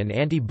dictionary an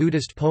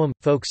anti-Buddhist poem,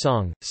 folk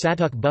song.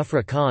 Satuk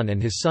Bufra Khan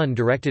and his son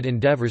directed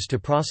endeavors to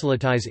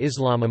proselytize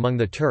Islam among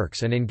the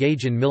Turks and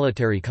engage in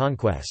military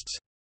conquests.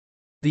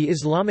 The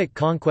Islamic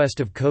conquest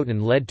of Khotan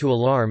led to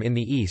alarm in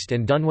the east,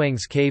 and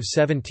Dunhuang's Cave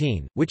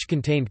 17, which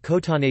contained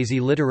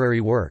Khotanese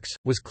literary works,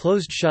 was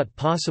closed shut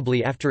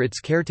possibly after its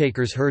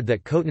caretakers heard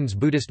that Khotan's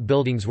Buddhist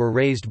buildings were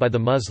razed by the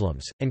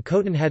Muslims, and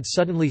Khotan had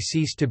suddenly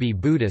ceased to be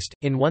Buddhist.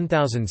 In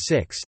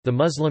 1006, the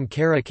Muslim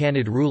Kara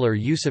Khanid ruler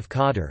Yusuf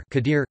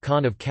Qadir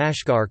Khan of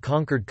Kashgar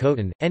conquered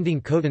Khotan, ending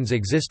Khotan's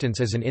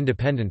existence as an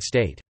independent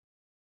state.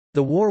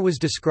 The war was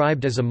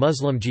described as a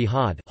Muslim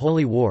jihad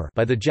holy war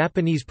by the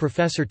Japanese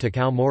professor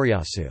Takao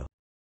Moriyasu.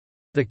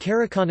 The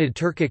Karakhanid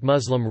Turkic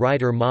Muslim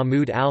writer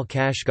Mahmud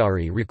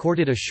al-Kashgari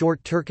recorded a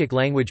short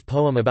Turkic-language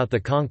poem about the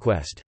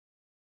conquest.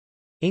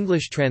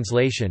 English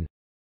translation: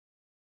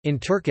 in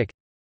Turkic,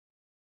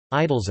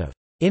 idols of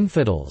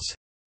infidels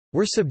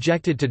were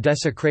subjected to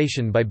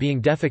desecration by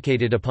being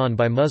defecated upon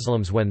by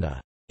Muslims when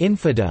the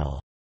infidel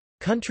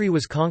country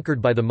was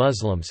conquered by the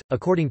Muslims,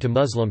 according to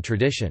Muslim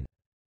tradition.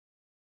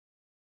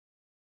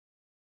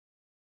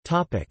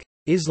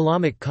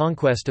 Islamic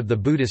conquest of the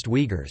Buddhist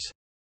Uyghurs.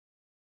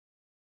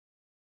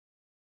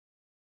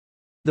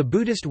 The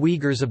Buddhist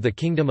Uyghurs of the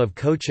Kingdom of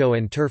Kocho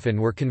and Turfan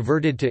were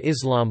converted to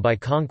Islam by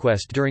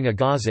conquest during a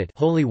Ghazat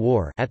holy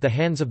war at the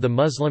hands of the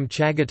Muslim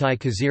Chagatai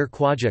Khizr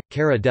Khwaja.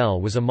 Kara Del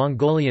was a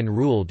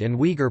Mongolian-ruled and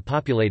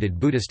Uyghur-populated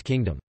Buddhist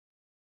kingdom.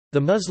 The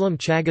Muslim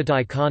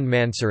Chagatai Khan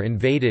Mansur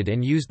invaded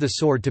and used the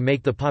sword to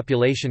make the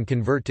population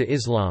convert to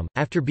Islam.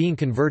 After being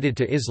converted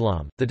to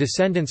Islam, the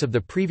descendants of the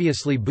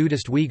previously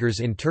Buddhist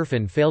Uyghurs in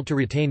Turfan failed to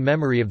retain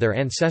memory of their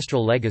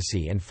ancestral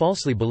legacy and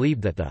falsely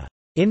believed that the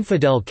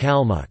infidel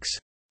Kalmucks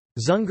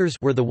Zungars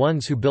were the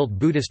ones who built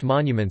Buddhist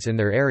monuments in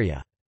their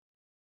area.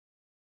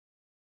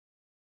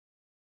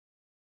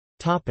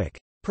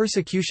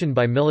 Persecution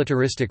by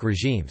militaristic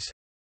regimes.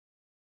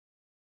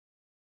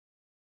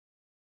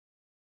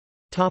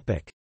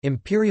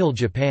 Imperial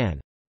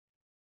Japan.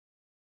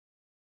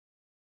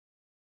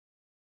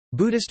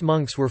 Buddhist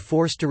monks were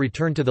forced to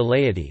return to the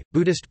laity,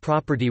 Buddhist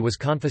property was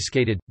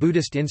confiscated,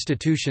 Buddhist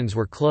institutions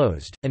were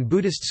closed, and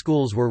Buddhist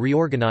schools were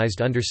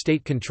reorganized under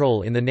state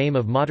control in the name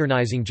of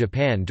modernizing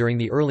Japan during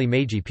the early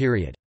Meiji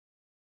period.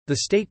 The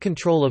state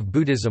control of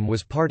Buddhism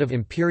was part of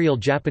imperial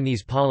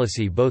Japanese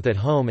policy both at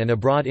home and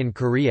abroad in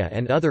Korea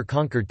and other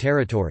conquered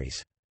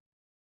territories.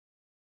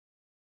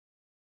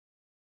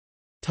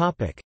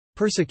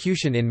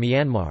 Persecution in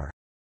Myanmar.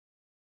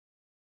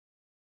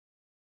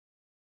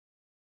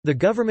 The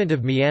government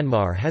of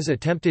Myanmar has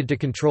attempted to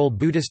control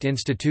Buddhist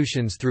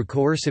institutions through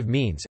coercive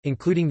means,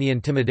 including the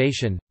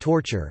intimidation,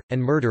 torture,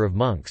 and murder of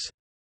monks.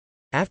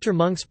 After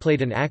monks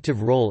played an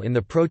active role in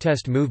the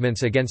protest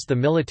movements against the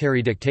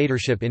military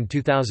dictatorship in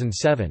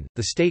 2007,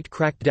 the state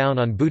cracked down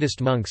on Buddhist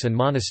monks and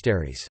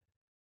monasteries.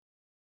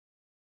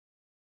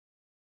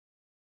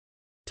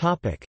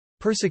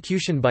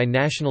 Persecution by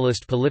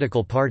nationalist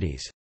political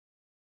parties.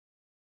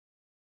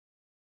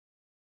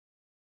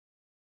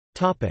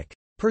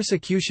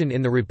 Persecution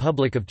in the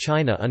Republic of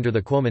China under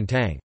the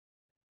Kuomintang.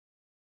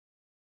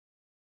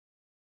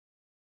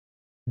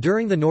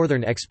 During the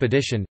Northern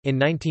Expedition, in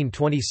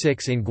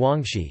 1926 in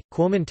Guangxi,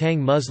 Kuomintang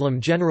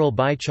Muslim General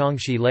Bai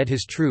Chongxi led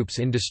his troops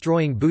in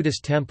destroying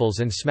Buddhist temples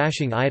and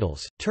smashing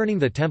idols, turning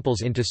the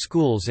temples into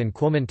schools and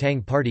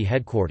Kuomintang party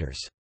headquarters.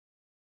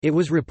 It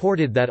was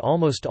reported that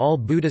almost all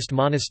Buddhist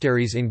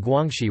monasteries in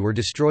Guangxi were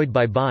destroyed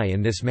by Bai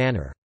in this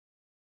manner.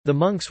 The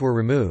monks were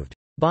removed.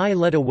 Bai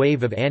led a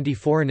wave of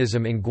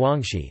anti-foreignism in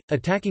Guangxi,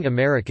 attacking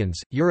Americans,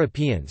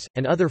 Europeans,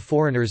 and other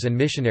foreigners and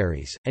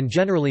missionaries, and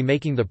generally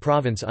making the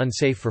province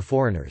unsafe for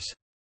foreigners.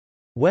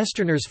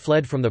 Westerners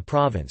fled from the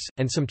province,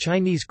 and some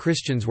Chinese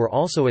Christians were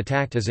also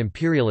attacked as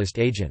imperialist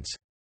agents.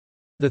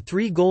 The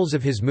three goals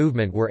of his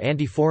movement were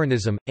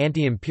anti-foreignism,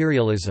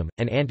 anti-imperialism,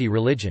 and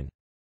anti-religion.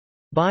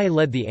 Bai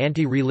led the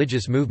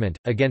anti-religious movement,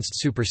 against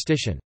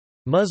superstition.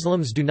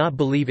 Muslims do not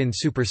believe in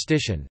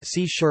superstition,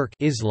 see shirk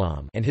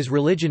Islam, and his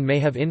religion may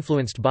have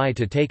influenced Bai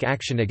to take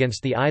action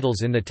against the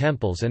idols in the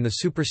temples and the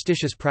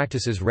superstitious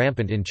practices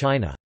rampant in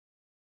China.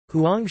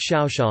 Huang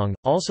Shaoxiang,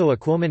 also a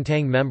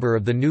Kuomintang member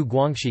of the new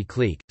Guangxi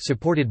clique,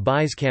 supported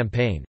Bai's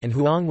campaign, and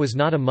Huang was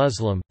not a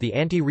Muslim. The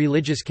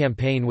anti-religious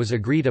campaign was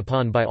agreed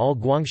upon by all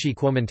Guangxi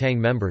Kuomintang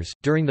members.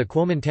 During the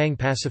Kuomintang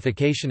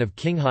pacification of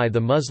Qinghai,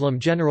 the Muslim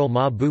general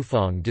Ma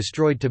Bufang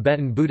destroyed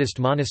Tibetan Buddhist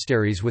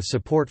monasteries with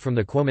support from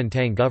the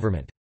Kuomintang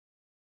government.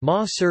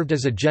 Ma served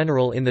as a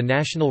general in the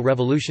National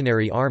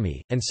Revolutionary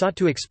Army, and sought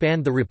to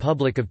expand the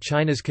Republic of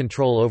China's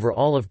control over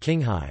all of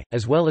Qinghai,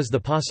 as well as the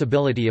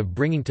possibility of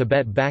bringing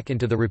Tibet back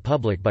into the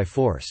Republic by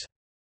force.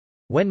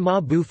 When Ma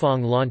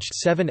Bufang launched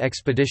 7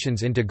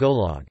 expeditions into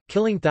Golog,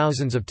 killing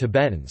thousands of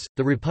Tibetans,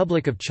 the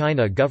Republic of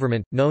China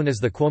government, known as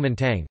the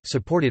Kuomintang,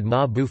 supported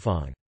Ma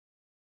Bufang.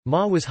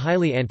 Ma was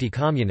highly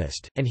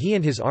anti-communist, and he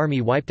and his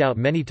army wiped out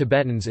many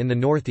Tibetans in the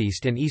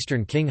northeast and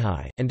eastern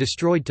Qinghai, and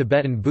destroyed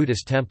Tibetan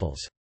Buddhist temples.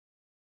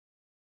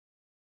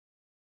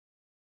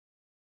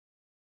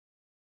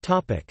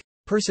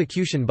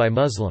 Persecution by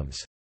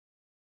Muslims.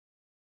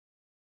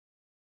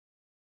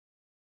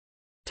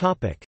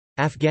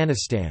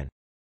 Afghanistan.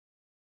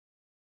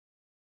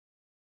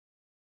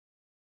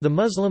 The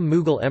Muslim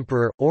Mughal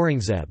emperor,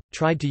 Aurangzeb,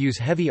 tried to use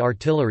heavy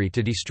artillery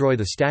to destroy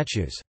the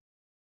statues.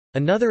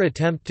 Another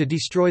attempt to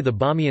destroy the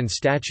Bamiyan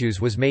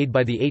statues was made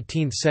by the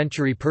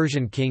 18th-century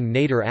Persian king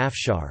Nader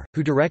Afshar,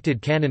 who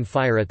directed cannon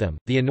fire at them.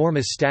 The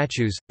enormous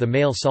statues, the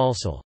male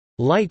Salsal,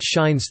 light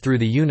shines through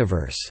the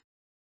universe,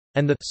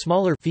 and the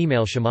smaller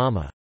female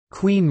Shamama,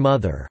 Queen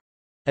Mother,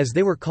 as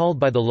they were called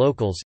by the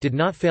locals, did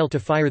not fail to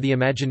fire the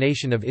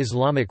imagination of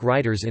Islamic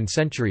writers in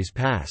centuries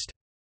past.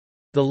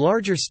 The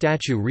larger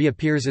statue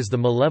reappears as the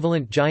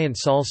malevolent giant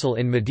Salsal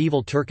in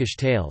medieval Turkish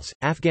tales.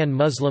 Afghan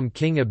Muslim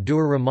king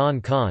Abdur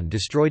Rahman Khan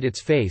destroyed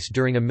its face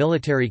during a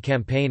military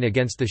campaign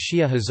against the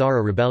Shia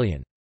Hazara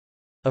rebellion.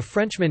 A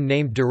Frenchman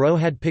named Diderot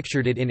had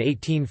pictured it in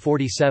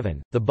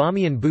 1847. The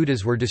Bamiyan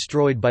Buddhas were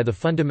destroyed by the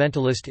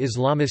fundamentalist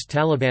Islamist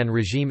Taliban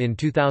regime in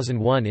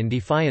 2001 in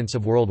defiance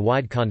of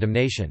worldwide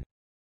condemnation.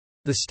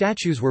 The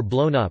statues were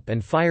blown up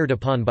and fired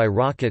upon by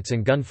rockets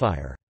and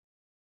gunfire.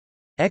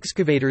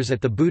 Excavators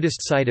at the Buddhist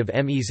site of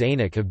Mes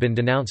Ainak have been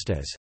denounced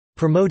as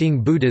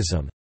promoting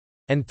Buddhism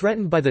and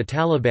threatened by the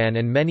Taliban,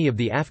 and many of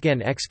the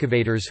Afghan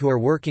excavators who are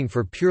working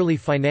for purely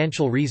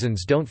financial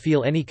reasons don't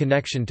feel any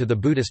connection to the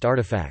Buddhist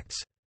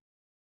artifacts.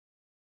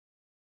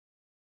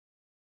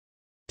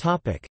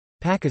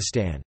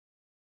 Pakistan.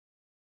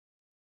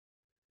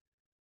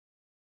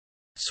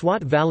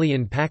 Swat Valley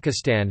in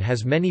Pakistan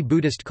has many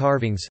Buddhist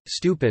carvings,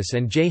 stupas,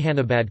 and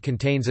Jehanabad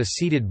contains a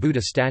seated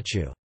Buddha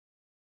statue.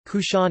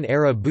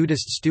 Kushan-era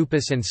Buddhist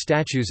stupas and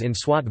statues in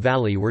Swat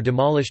Valley were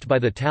demolished by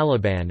the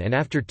Taliban, and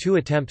after 2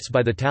 attempts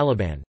by the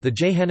Taliban, the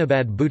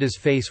Jehanabad Buddha's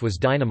face was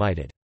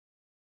dynamited.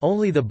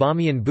 Only the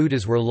Bamiyan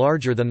Buddhas were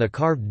larger than the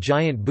carved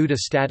giant Buddha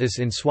statues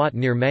in Swat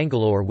near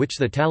Mangalore, which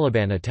the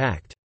Taliban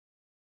attacked.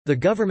 The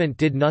government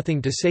did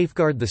nothing to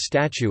safeguard the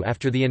statue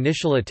after the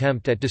initial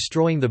attempt at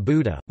destroying the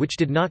Buddha, which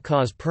did not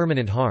cause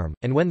permanent harm,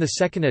 and when the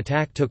second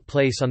attack took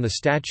place on the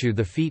statue,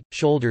 the feet,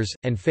 shoulders,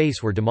 and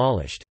face were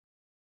demolished.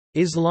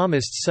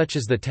 Islamists such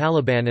as the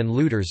Taliban and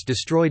looters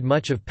destroyed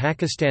much of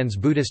Pakistan's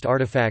Buddhist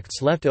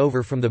artifacts left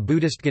over from the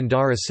Buddhist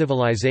Gandhara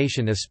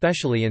civilization,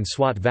 especially in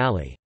Swat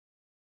Valley.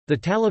 The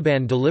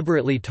Taliban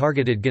deliberately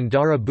targeted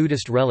Gandhara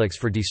Buddhist relics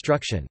for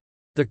destruction.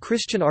 The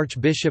Christian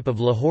Archbishop of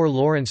Lahore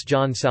Lawrence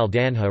John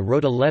Saldanha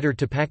wrote a letter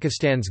to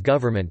Pakistan's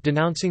government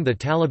denouncing the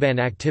Taliban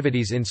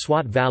activities in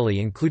Swat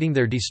Valley, including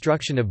their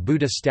destruction of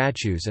Buddha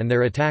statues and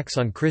their attacks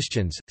on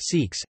Christians,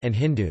 Sikhs, and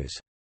Hindus.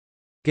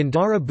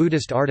 Gandhara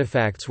Buddhist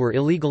artifacts were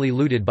illegally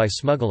looted by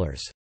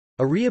smugglers.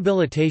 A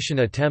rehabilitation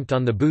attempt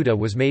on the Buddha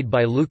was made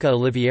by Luca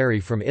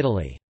Olivieri from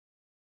Italy.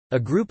 A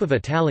group of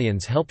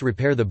Italians helped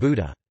repair the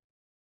Buddha.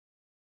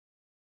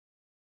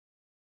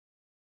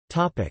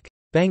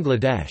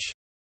 Bangladesh.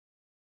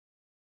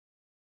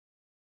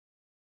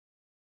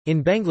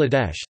 In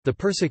Bangladesh, the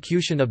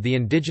persecution of the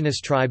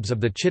indigenous tribes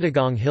of the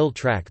Chittagong Hill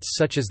Tracts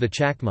such as the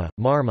Chakma,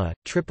 Marma,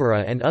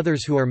 Tripura and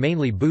others who are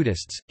mainly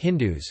Buddhists,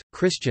 Hindus,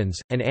 Christians,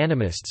 and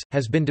animists,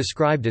 has been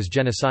described as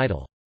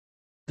genocidal.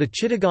 The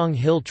Chittagong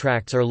Hill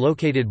Tracts are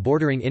located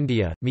bordering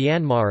India,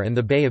 Myanmar and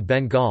the Bay of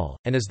Bengal,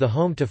 and is the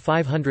home to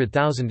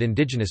 500,000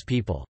 indigenous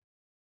people.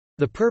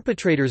 The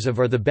perpetrators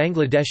are the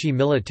Bangladeshi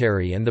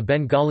military and the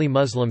Bengali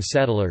Muslim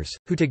settlers,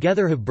 who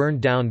together have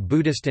burned down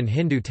Buddhist and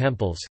Hindu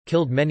temples,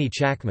 killed many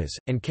Chakmas,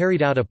 and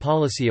carried out a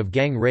policy of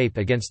gang rape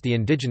against the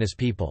indigenous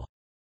people.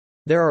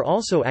 There are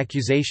also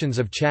accusations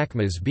of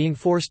Chakmas being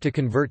forced to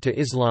convert to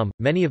Islam,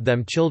 many of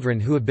them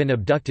children who have been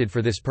abducted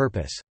for this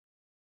purpose.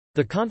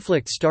 The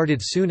conflict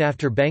started soon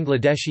after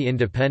Bangladeshi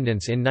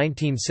independence in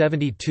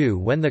 1972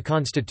 when the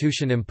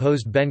constitution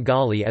imposed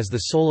Bengali as the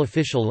sole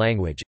official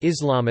language,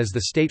 Islam as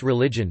the state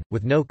religion,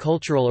 with no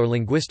cultural or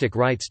linguistic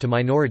rights to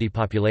minority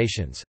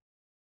populations.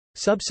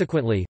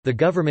 Subsequently, the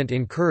government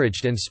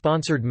encouraged and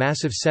sponsored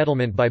massive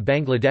settlement by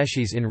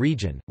Bangladeshis in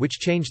region, which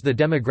changed the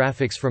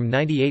demographics from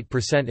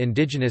 98%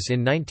 indigenous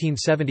in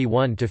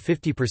 1971 to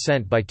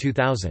 50% by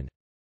 2000.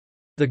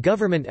 The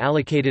government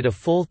allocated a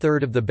full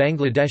third of the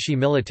Bangladeshi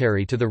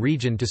military to the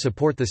region to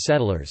support the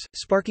settlers,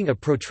 sparking a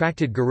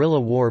protracted guerrilla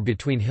war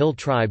between hill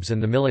tribes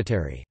and the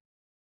military.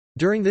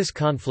 During this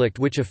conflict,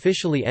 which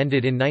officially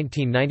ended in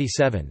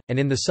 1997, and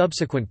in the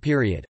subsequent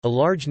period, a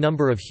large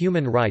number of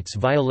human rights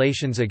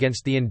violations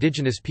against the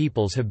indigenous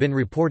peoples have been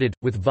reported,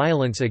 with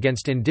violence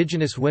against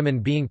indigenous women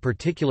being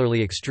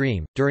particularly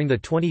extreme. During the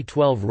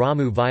 2012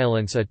 Ramu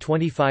violence, a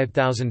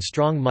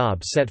 25,000-strong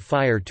mob set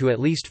fire to at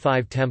least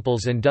 5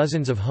 temples and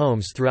dozens of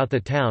homes throughout the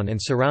town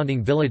and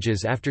surrounding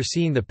villages after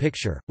seeing the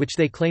picture, which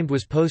they claimed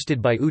was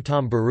posted by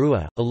Uttam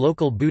Barua, a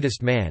local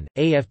Buddhist man.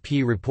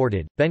 AFP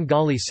reported,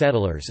 Bengali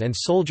settlers and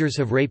soldiers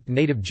have raped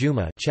native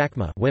Juma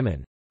Chakma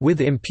women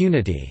with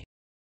impunity,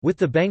 with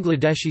the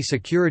Bangladeshi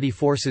security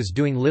forces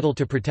doing little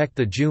to protect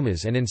the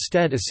Jumas and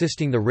instead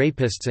assisting the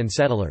rapists and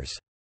settlers.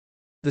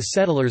 The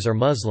settlers are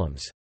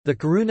Muslims. The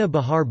Karuna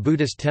Bahar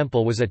Buddhist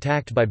temple was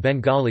attacked by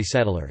Bengali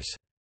settlers.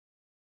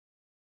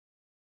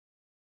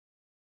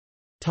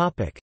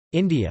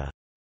 India.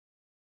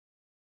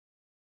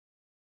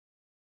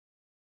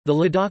 The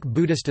Ladakh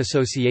Buddhist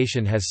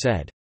Association has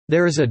said,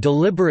 "There is a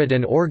deliberate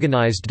and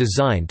organized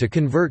design to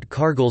convert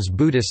Kargil's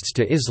Buddhists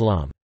to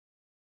Islam.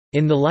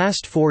 In the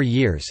last 4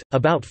 years,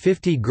 about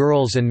 50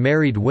 girls and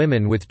married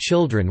women with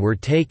children were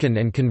taken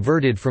and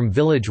converted from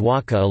village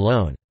Waka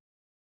alone.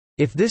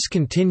 If this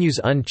continues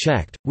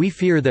unchecked, we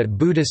fear that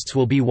Buddhists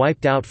will be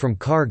wiped out from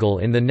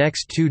Kargil in the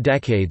next 2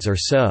 decades or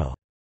so.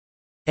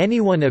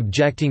 Anyone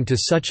objecting to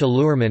such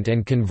allurement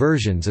and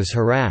conversions is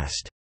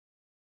harassed."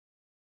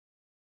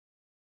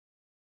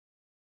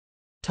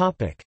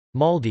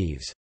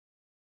 Maldives.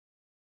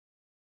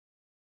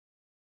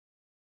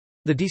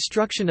 The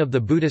destruction of the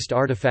Buddhist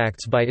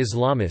artifacts by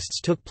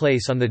Islamists took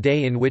place on the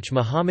day in which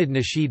Muhammad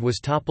Nasheed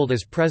was toppled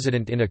as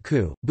president in a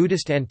coup.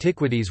 Buddhist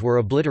antiquities were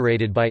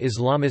obliterated by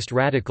Islamist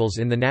radicals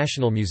in the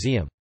National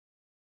Museum.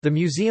 The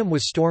museum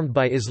was stormed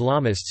by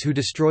Islamists who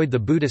destroyed the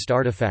Buddhist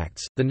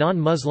artifacts. The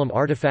non-Muslim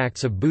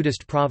artifacts of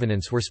Buddhist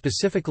provenance were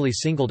specifically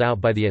singled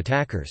out by the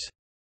attackers.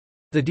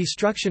 The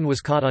destruction was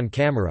caught on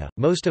camera.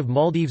 Most of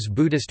Maldives'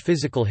 Buddhist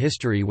physical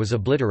history was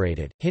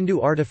obliterated. Hindu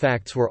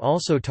artifacts were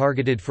also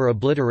targeted for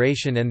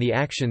obliteration, and the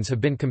actions have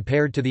been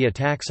compared to the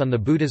attacks on the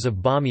Buddhas of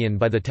Bamiyan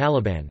by the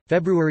Taliban.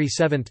 February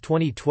 7,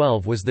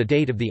 2012 was the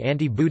date of the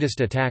anti-Buddhist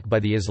attack by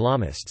the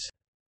Islamists.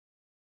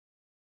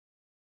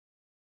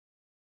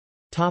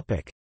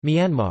 Topic: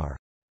 Myanmar.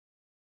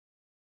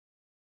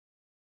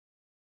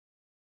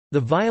 The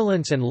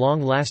violence and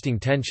long-lasting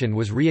tension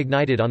was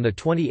reignited on the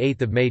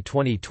 28th of May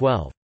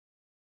 2012.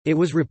 It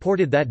was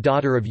reported that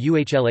daughter of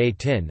Uhla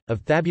Tin,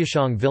 of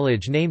Thabushong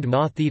village named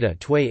Ma Theta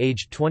Tway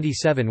aged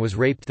 27 was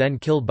raped then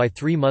killed by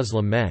 3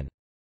 Muslim men.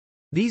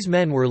 These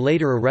men were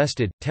later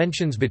arrested.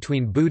 Tensions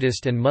between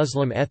Buddhist and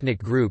Muslim ethnic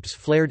groups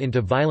flared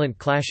into violent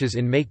clashes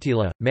in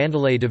Meiktila,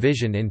 Mandalay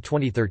division in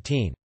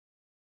 2013.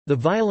 The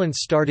violence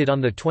started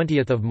on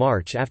 20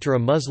 March after a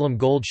Muslim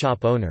gold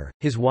shop owner,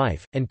 his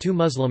wife, and 2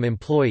 Muslim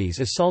employees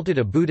assaulted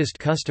a Buddhist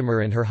customer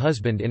and her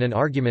husband in an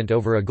argument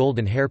over a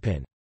golden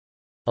hairpin.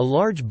 A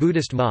large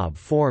Buddhist mob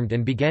formed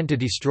and began to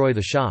destroy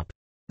the shop.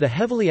 The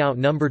heavily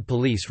outnumbered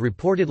police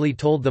reportedly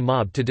told the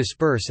mob to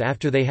disperse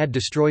after they had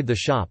destroyed the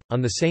shop.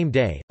 On the same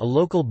day, a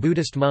local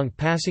Buddhist monk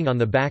passing on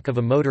the back of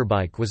a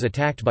motorbike was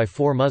attacked by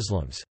 4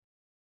 Muslims.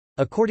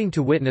 According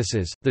to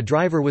witnesses, the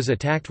driver was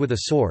attacked with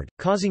a sword,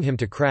 causing him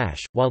to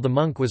crash, while the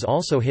monk was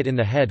also hit in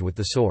the head with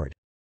the sword.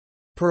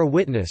 Per a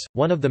witness,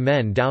 one of the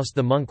men doused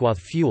the monk with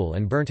fuel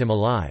and burnt him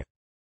alive.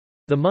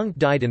 The monk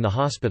died in the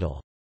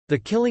hospital. The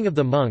killing of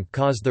the monk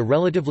caused the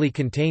relatively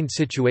contained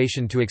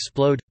situation to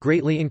explode,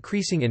 greatly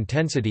increasing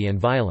intensity and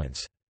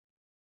violence.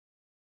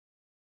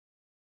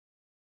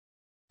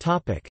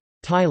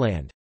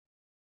 Thailand.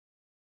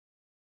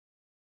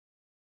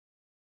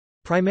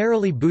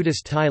 Primarily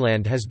Buddhist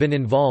Thailand has been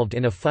involved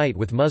in a fight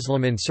with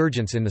Muslim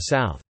insurgents in the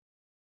south.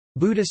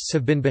 Buddhists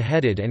have been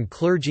beheaded and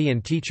clergy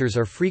and teachers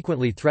are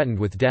frequently threatened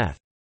with death.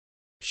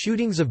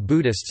 Shootings of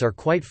Buddhists are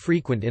quite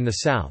frequent in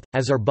the south,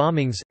 as are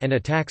bombings, and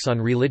attacks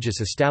on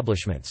religious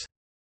establishments.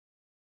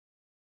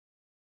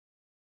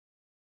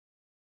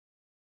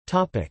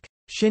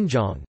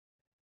 Xinjiang.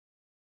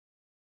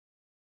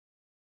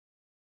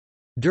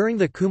 During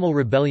the Kumal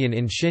Rebellion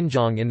in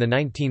Xinjiang in the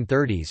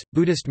 1930s,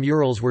 Buddhist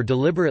murals were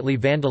deliberately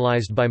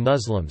vandalized by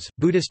Muslims.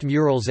 Buddhist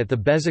murals at the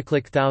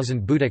Bezeklik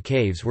Thousand Buddha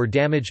caves were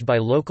damaged by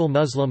local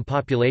Muslim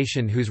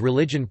population whose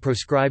religion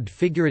proscribed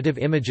figurative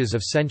images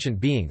of sentient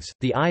beings.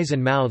 The eyes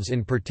and mouths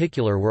in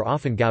particular were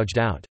often gouged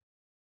out.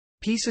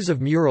 Pieces of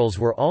murals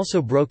were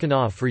also broken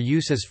off for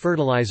use as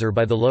fertilizer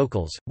by the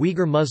locals.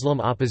 Uyghur Muslim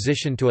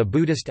opposition to a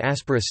Buddhist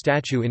Aspara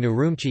statue in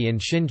Urumqi in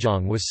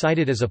Xinjiang was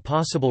cited as a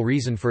possible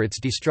reason for its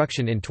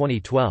destruction in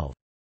 2012.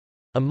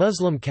 A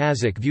Muslim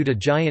Kazakh viewed a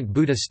giant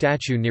Buddha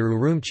statue near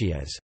Urumqi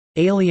as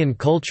alien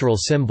cultural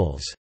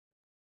symbols.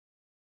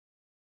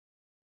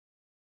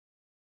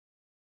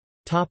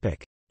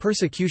 Topic: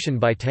 Persecution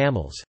by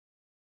Tamils.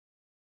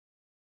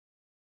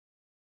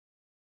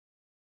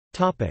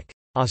 Topic: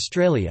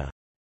 Australia.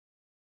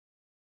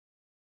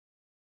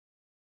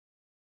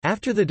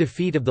 After the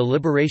defeat of the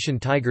Liberation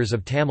Tigers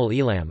of Tamil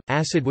Eelam,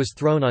 acid was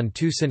thrown on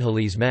 2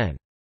 Sinhalese men.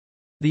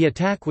 The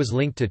attack was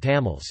linked to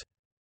Tamils.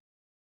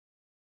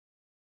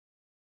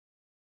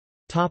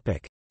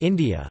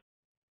 India.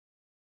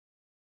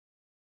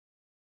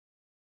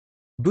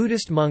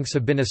 Buddhist monks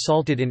have been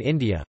assaulted in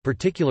India,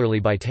 particularly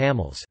by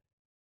Tamils.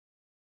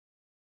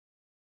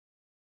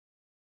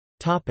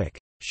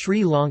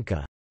 Sri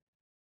Lanka.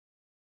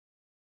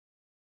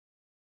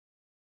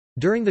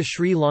 During the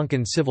Sri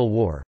Lankan Civil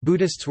War,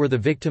 Buddhists were the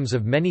victims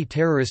of many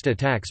terrorist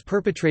attacks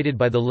perpetrated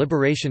by the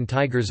Liberation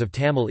Tigers of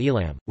Tamil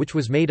Eelam, which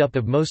was made up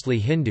of mostly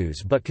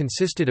Hindus but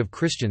consisted of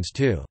Christians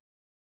too.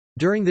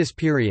 During this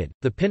period,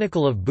 the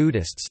pinnacle of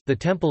Buddhists, the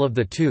Temple of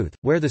the Tooth,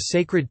 where the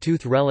sacred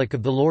tooth relic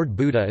of the Lord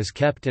Buddha is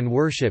kept and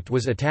worshipped,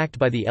 was attacked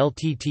by the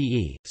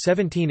LTTE.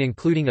 17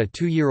 including a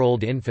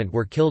 2-year-old infant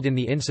were killed in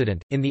the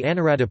incident. In the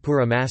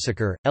Anuradhapura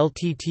massacre,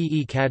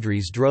 LTTE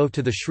cadres drove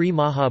to the Sri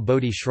Maha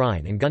Bodhi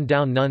shrine and gunned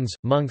down nuns,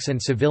 monks and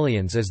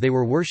civilians as they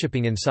were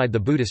worshipping inside the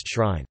Buddhist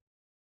shrine.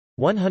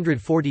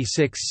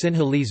 146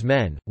 Sinhalese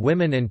men,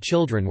 women and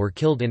children were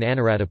killed in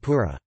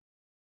Anuradhapura.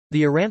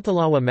 The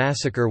Aranthalawa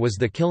massacre was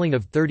the killing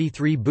of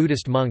 33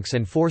 Buddhist monks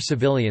and 4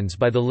 civilians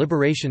by the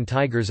Liberation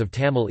Tigers of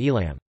Tamil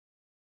Eelam.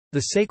 The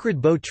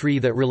sacred bo tree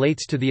that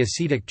relates to the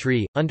ascetic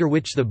tree, under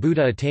which the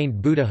Buddha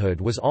attained Buddhahood,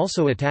 was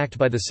also attacked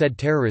by the said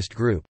terrorist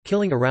group,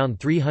 killing around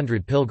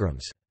 300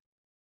 pilgrims.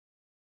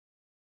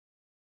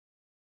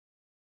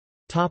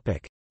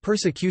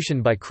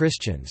 Persecution by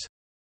Christians.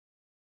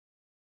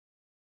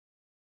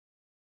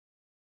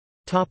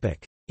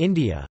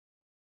 India.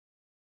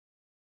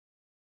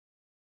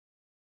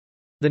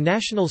 The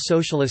National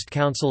Socialist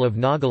Council of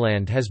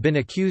Nagaland has been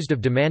accused of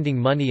demanding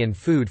money and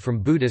food from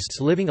Buddhists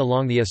living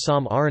along the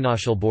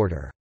Assam-Arunachal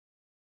border.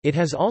 It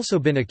has also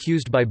been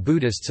accused by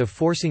Buddhists of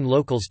forcing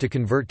locals to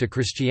convert to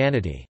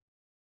Christianity.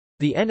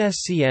 The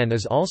NSCN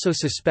is also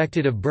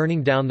suspected of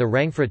burning down the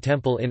Rangphra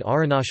temple in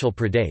Arunachal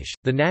Pradesh.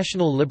 The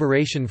National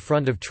Liberation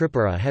Front of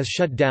Tripura has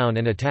shut down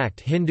and attacked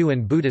Hindu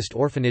and Buddhist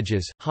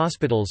orphanages,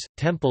 hospitals,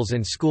 temples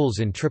and schools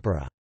in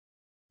Tripura.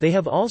 They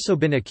have also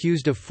been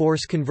accused of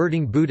force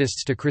converting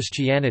Buddhists to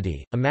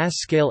Christianity. A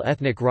mass-scale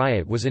ethnic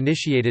riot was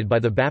initiated by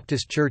the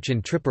Baptist Church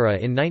in Tripura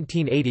in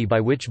 1980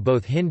 by which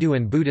both Hindu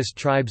and Buddhist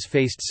tribes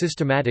faced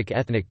systematic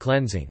ethnic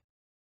cleansing.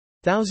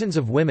 Thousands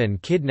of women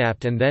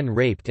kidnapped and then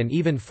raped and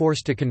even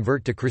forced to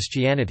convert to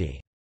Christianity.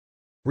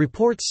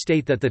 Reports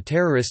state that the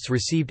terrorists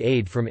received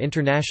aid from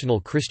international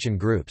Christian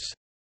groups.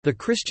 The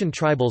Christian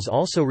tribals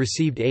also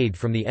received aid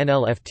from the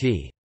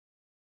NLFT.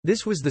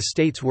 This was the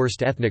state's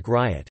worst ethnic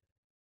riot.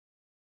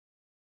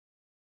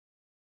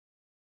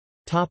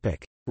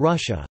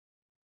 Russia.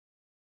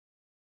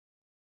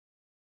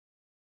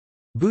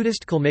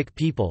 Buddhist Kalmyk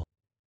people.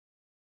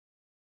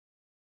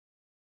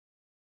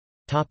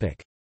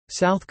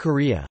 South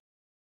Korea.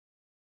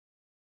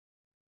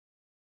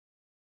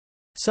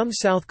 Some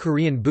South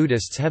Korean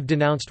Buddhists have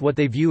denounced what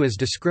they view as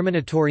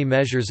discriminatory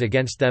measures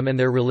against them and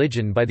their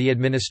religion by the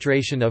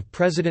administration of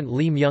President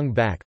Lee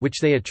Myung-bak, which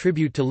they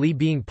attribute to Lee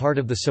being part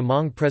of the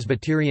Samong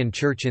Presbyterian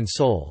Church in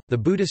Seoul. The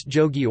Buddhist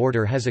Jogi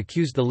order has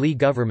accused the Lee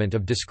government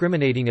of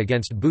discriminating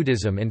against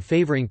Buddhism and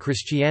favoring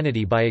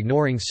Christianity by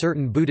ignoring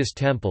certain Buddhist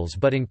temples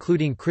but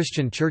including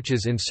Christian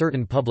churches in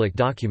certain public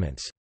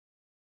documents.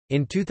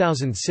 In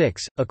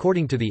 2006,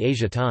 according to the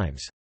Asia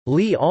Times,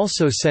 Lee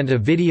also sent a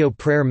video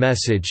prayer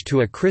message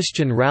to a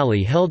Christian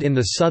rally held in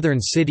the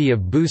southern city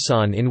of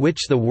Busan in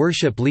which the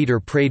worship leader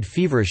prayed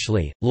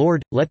feverishly,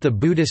 "Lord, let the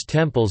Buddhist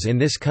temples in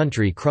this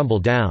country crumble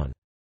down."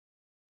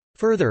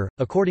 Further,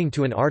 according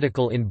to an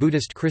article in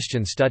Buddhist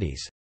Christian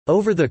Studies,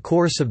 over the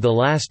course of the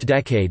last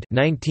decade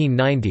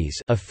 1990s,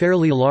 a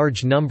fairly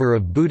large number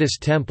of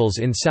Buddhist temples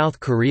in South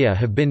Korea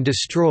have been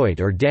destroyed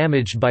or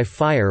damaged by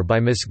fire by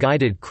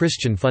misguided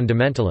Christian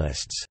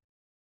fundamentalists.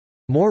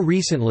 More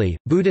recently,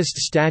 Buddhist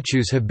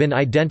statues have been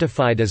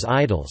identified as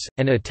idols,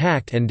 and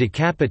attacked and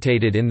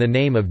decapitated in the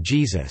name of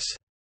Jesus.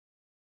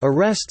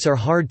 Arrests are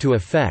hard to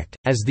effect,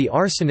 as the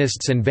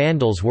arsonists and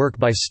vandals work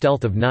by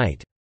stealth of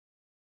night.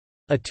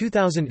 A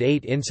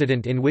 2008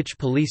 incident in which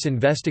police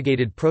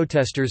investigated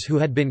protesters who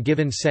had been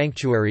given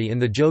sanctuary in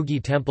the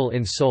Jogi temple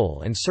in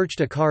Seoul and searched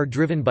a car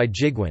driven by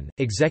Jigwon,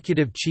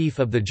 executive chief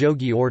of the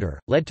Jogi order,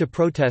 led to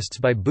protests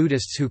by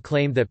Buddhists who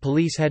claimed that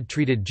police had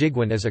treated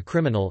Jigwon as a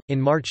criminal. In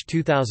March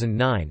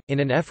 2009, in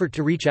an effort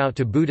to reach out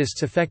to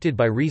Buddhists affected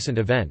by recent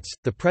events,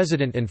 the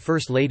President and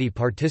First Lady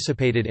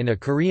participated in a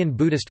Korean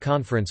Buddhist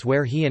conference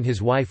where he and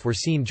his wife were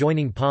seen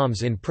joining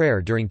palms in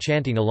prayer during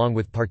chanting along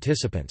with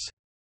participants.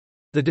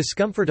 The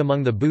discomfort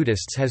among the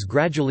Buddhists has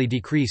gradually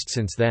decreased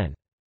since then.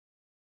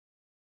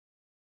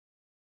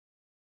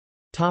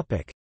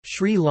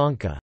 Sri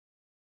Lanka.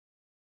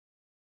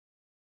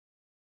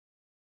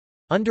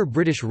 Under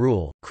British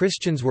rule,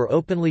 Christians were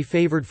openly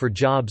favoured for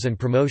jobs and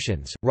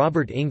promotions.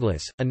 Robert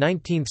Inglis, a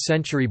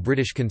 19th-century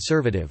British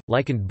conservative,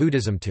 likened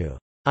Buddhism to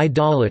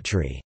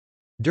idolatry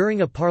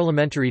during a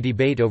parliamentary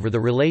debate over the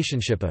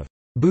relationship of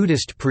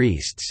Buddhist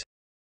priests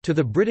to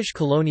the British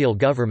colonial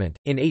government,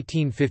 in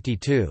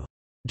 1852.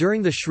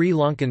 During the Sri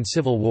Lankan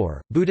Civil War,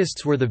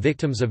 Buddhists were the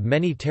victims of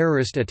many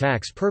terrorist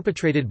attacks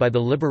perpetrated by the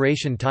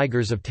Liberation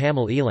Tigers of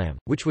Tamil Eelam,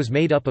 which was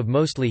made up of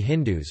mostly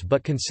Hindus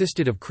but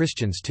consisted of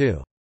Christians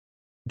too.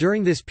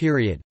 During this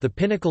period, the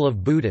pinnacle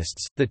of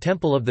Buddhists, the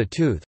Temple of the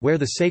Tooth, where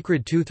the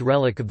sacred tooth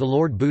relic of the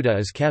Lord Buddha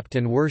is kept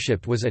and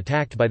worshipped, was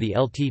attacked by the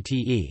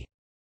LTTE.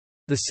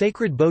 The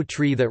sacred Bo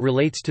tree that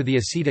relates to the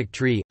ascetic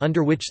tree,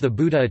 under which the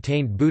Buddha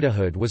attained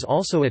Buddhahood, was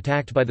also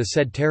attacked by the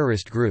said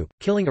terrorist group,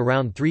 killing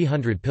around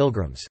 300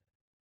 pilgrims.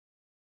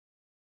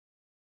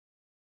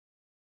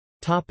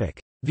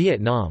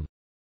 Vietnam.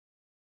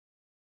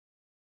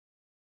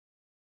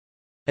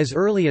 As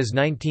early as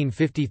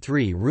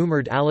 1953,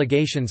 rumored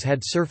allegations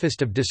had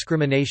surfaced of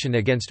discrimination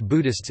against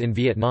Buddhists in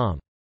Vietnam.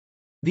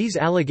 These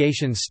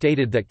allegations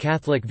stated that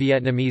Catholic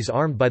Vietnamese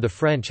armed by the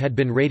French had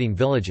been raiding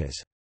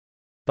villages.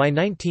 By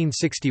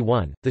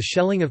 1961, the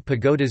shelling of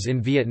pagodas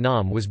in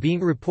Vietnam was being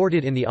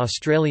reported in the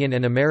Australian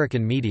and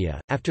American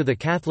media. After the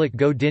Catholic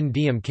Ngo Dinh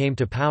Diem came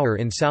to power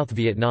in South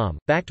Vietnam,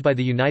 backed by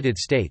the United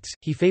States,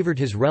 he favored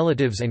his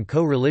relatives and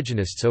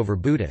co-religionists over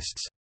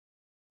Buddhists.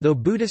 Though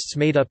Buddhists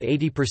made up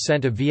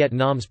 80% of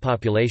Vietnam's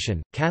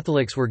population,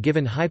 Catholics were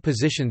given high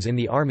positions in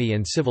the army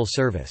and civil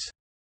service.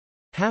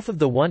 Half of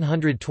the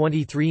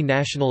 123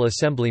 National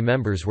Assembly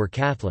members were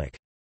Catholic.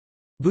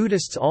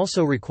 Buddhists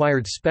also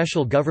required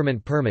special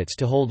government permits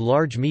to hold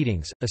large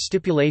meetings, a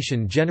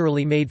stipulation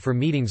generally made for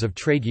meetings of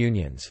trade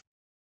unions.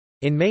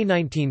 In May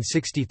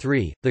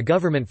 1963, the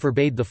government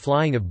forbade the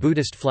flying of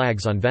Buddhist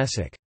flags on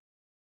Vesak.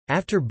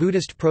 After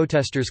Buddhist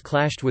protesters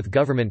clashed with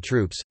government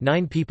troops,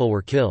 9 people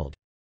were killed.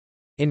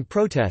 In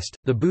protest,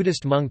 the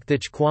Buddhist monk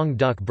Thich Quang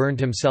Duc burned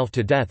himself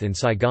to death in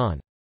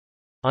Saigon.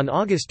 On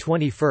August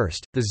 21,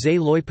 the Zay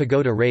Loi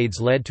Pagoda raids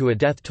led to a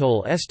death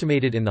toll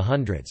estimated in the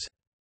hundreds.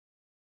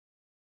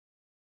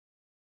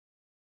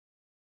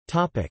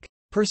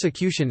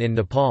 Persecution in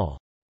Nepal.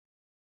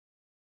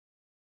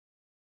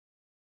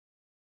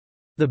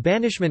 The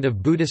banishment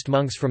of Buddhist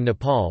monks from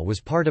Nepal was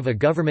part of a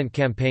government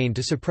campaign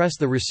to suppress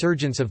the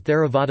resurgence of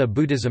Theravada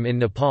Buddhism in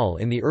Nepal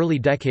in the early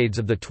decades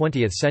of the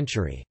 20th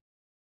century.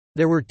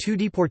 There were 2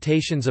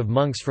 deportations of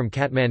monks from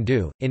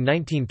Kathmandu, in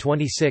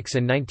 1926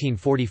 and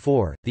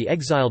 1944. The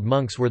exiled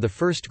monks were the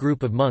first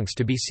group of monks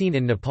to be seen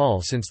in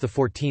Nepal since the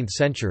 14th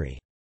century.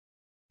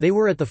 They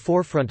were at the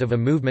forefront of a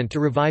movement to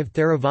revive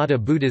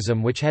Theravada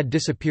Buddhism which had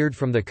disappeared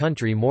from the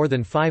country more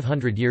than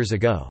 500 years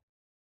ago.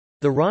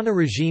 The Rana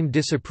regime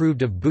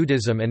disapproved of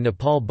Buddhism and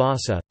Nepal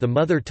Bhasa, the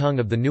mother tongue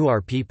of the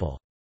Newar people.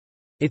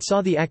 It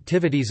saw the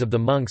activities of the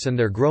monks and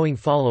their growing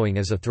following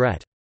as a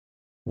threat.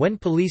 When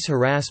police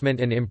harassment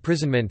and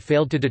imprisonment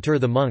failed to deter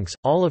the monks,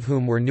 all of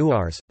whom were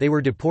Newars, they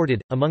were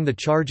deported. Among the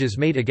charges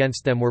made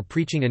against them were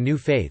preaching a new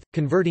faith,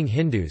 converting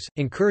Hindus,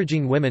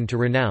 encouraging women to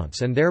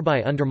renounce and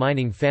thereby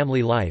undermining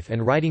family life,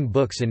 and writing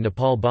books in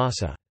Nepal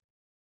Bhasa.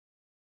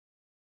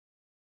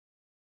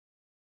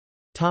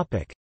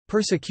 Topic: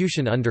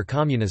 Persecution under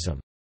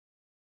communism.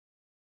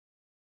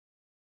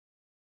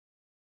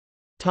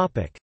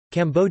 Topic: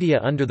 Cambodia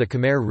under the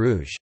Khmer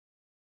Rouge.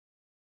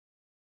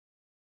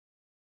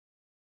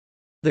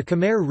 The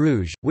Khmer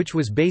Rouge, which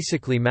was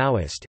basically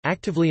Maoist,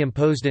 actively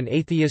imposed an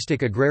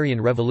atheistic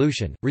agrarian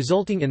revolution,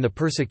 resulting in the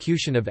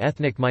persecution of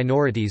ethnic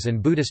minorities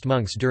and Buddhist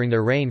monks during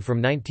their reign from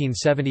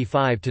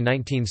 1975 to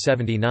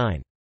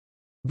 1979.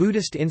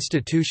 Buddhist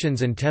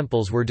institutions and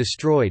temples were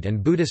destroyed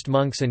and Buddhist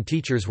monks and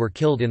teachers were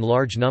killed in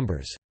large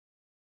numbers.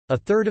 A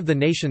third of the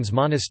nation's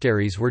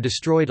monasteries were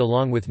destroyed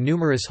along with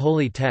numerous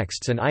holy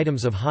texts and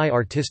items of high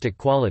artistic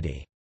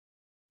quality.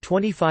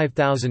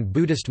 25,000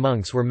 Buddhist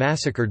monks were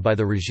massacred by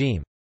the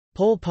regime.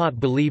 Pol Pot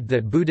believed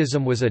that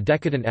Buddhism was a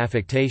decadent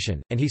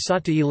affectation, and he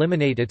sought to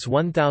eliminate its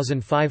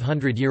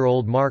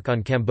 1,500-year-old mark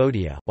on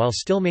Cambodia, while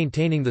still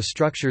maintaining the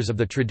structures of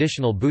the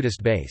traditional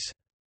Buddhist base.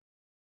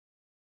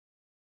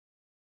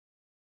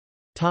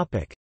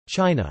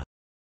 China.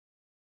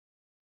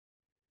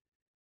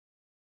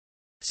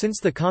 Since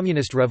the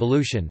Communist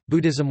Revolution,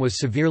 Buddhism was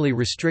severely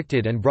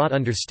restricted and brought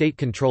under state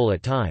control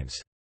at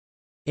times.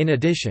 In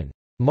addition,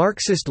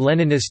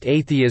 Marxist-Leninist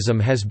atheism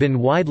has been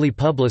widely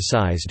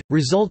publicized,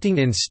 resulting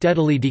in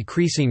steadily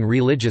decreasing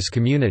religious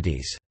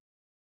communities,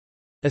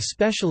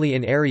 especially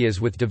in areas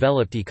with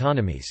developed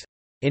economies.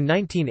 In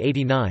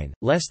 1989,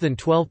 less than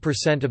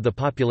 12% of the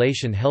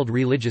population held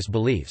religious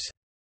beliefs.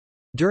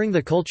 During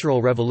the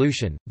Cultural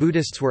Revolution,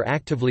 Buddhists were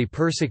actively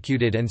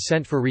persecuted and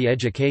sent for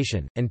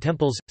re-education, and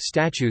temples,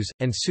 statues,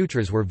 and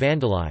sutras were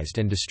vandalized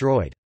and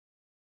destroyed.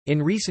 In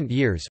recent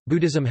years,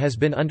 Buddhism has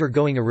been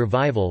undergoing a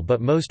revival,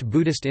 but most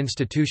Buddhist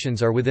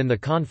institutions are within the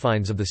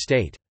confines of the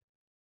state.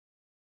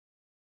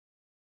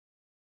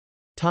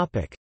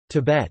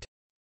 Tibet.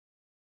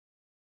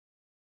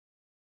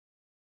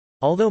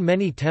 Although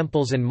many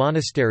temples and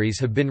monasteries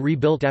have been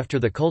rebuilt after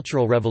the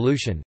Cultural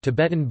Revolution,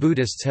 Tibetan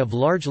Buddhists have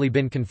largely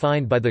been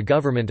confined by the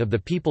government of the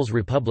People's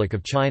Republic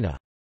of China.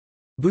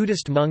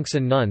 Buddhist monks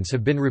and nuns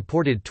have been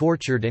reported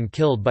tortured and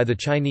killed by the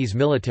Chinese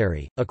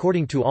military,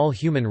 according to all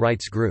human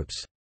rights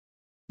groups.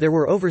 There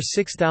were over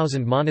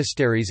 6,000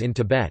 monasteries in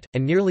Tibet,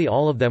 and nearly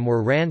all of them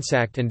were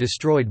ransacked and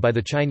destroyed by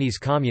the Chinese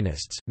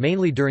Communists,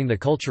 mainly during the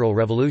Cultural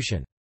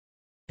Revolution.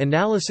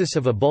 Analysis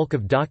of a bulk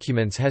of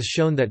documents has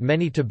shown that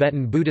many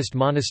Tibetan Buddhist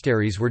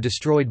monasteries were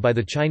destroyed by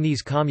the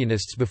Chinese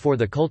Communists before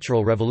the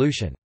Cultural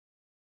Revolution.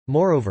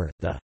 Moreover,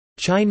 the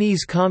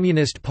Chinese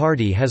Communist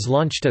Party has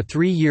launched a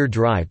 3-year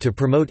drive to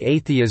promote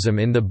atheism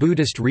in the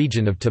Buddhist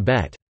region of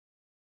Tibet.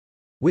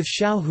 With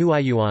Xiao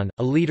Huaiyuan,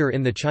 a leader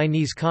in the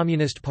Chinese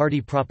Communist Party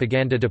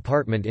propaganda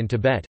department in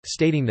Tibet,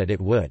 stating that it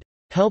would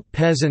help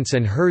peasants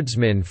and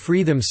herdsmen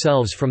free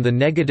themselves from the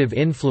negative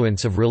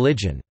influence of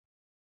religion.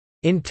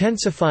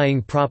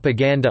 Intensifying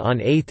propaganda on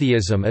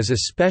atheism is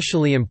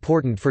especially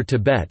important for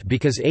Tibet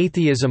because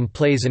atheism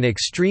plays an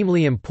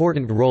extremely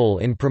important role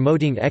in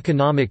promoting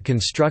economic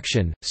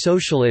construction,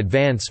 social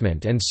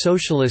advancement and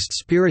socialist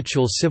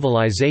spiritual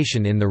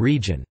civilization in the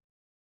region.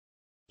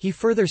 He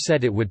further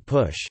said it would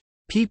push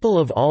people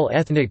of all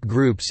ethnic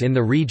groups in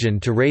the region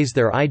to raise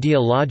their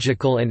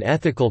ideological and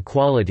ethical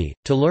quality,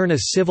 to learn a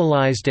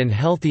civilized and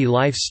healthy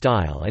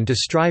lifestyle and to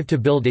strive to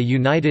build a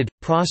united,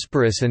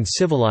 prosperous and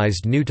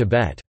civilized new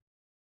Tibet.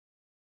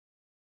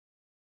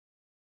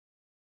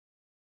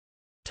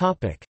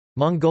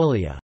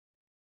 Mongolia.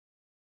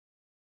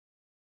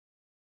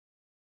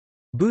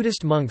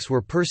 Buddhist monks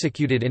were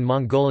persecuted in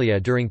Mongolia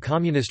during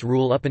communist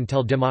rule up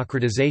until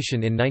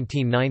democratization in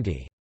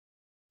 1990.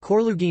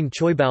 Khorloogiin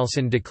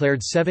Choibalsan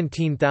declared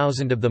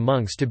 17,000 of the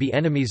monks to be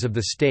enemies of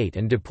the state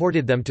and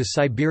deported them to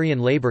Siberian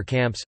labor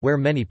camps, where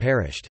many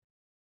perished.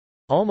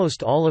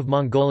 Almost all of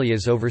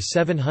Mongolia's over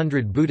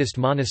 700 Buddhist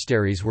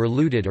monasteries were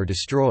looted or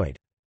destroyed.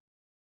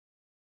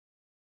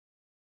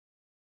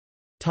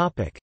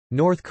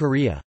 North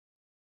Korea.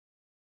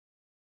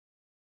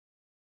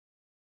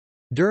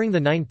 During the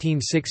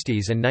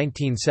 1960s and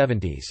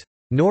 1970s,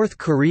 North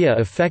Korea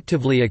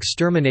effectively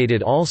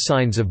exterminated all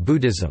signs of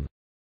Buddhism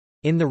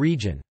in the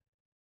region.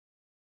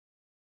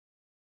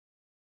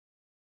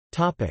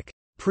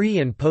 Pre-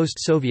 and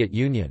post-Soviet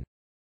Union.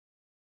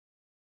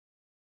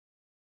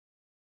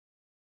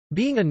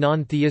 Being a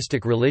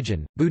non-theistic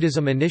religion,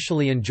 Buddhism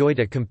initially enjoyed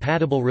a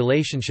compatible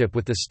relationship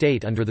with the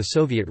state under the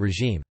Soviet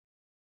regime.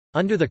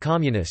 Under the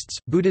Communists,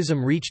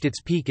 Buddhism reached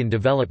its peak in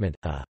development.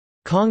 A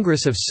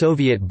Congress of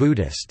Soviet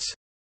Buddhists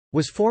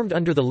was formed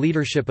under the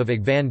leadership of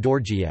Ivan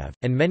Dorjiev,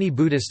 and many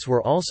Buddhists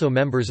were also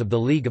members of the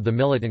League of the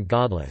Militant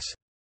Godless.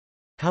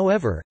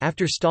 However,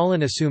 after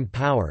Stalin assumed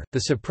power,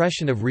 the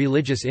suppression of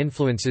religious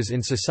influences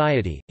in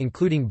society,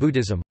 including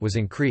Buddhism, was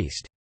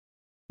increased.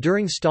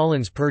 During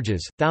Stalin's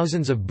purges,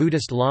 thousands of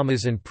Buddhist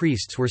lamas and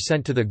priests were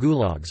sent to the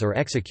gulags or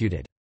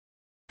executed.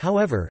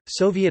 However,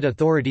 Soviet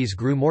authorities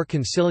grew more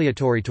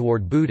conciliatory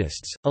toward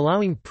Buddhists,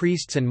 allowing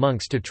priests and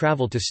monks to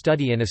travel to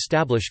study and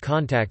establish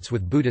contacts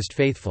with Buddhist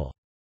faithful.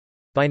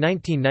 By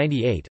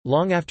 1998,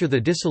 long after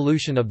the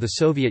dissolution of the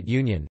Soviet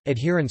Union,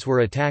 adherents were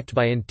attacked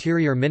by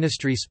Interior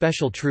Ministry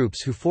special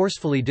troops who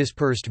forcefully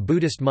dispersed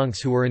Buddhist monks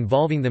who were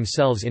involving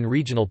themselves in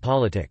regional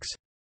politics.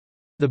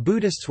 The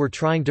Buddhists were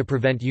trying to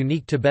prevent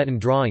unique Tibetan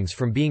drawings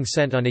from being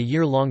sent on a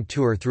year-long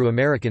tour through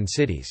American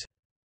cities.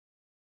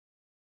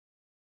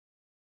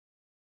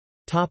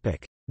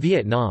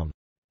 Vietnam.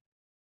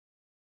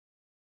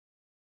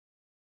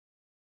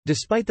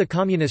 Despite the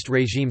communist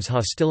regime's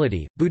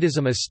hostility,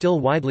 Buddhism is still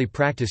widely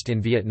practiced in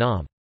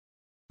Vietnam.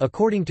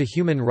 According to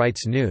Human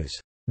Rights News,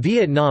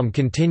 Vietnam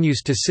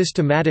continues to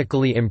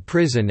systematically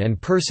imprison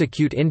and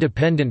persecute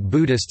independent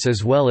Buddhists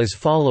as well as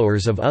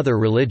followers of other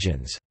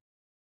religions.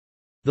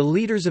 The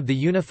leaders of the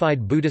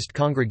Unified Buddhist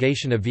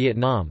Congregation of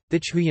Vietnam,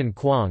 Thich Huyen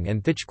Quang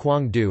and Thich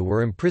Quang Du,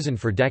 were imprisoned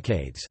for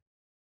decades.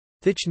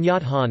 Thich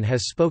Nhat Hanh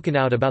has spoken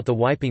out about the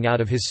wiping out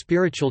of his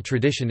spiritual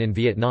tradition in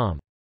Vietnam.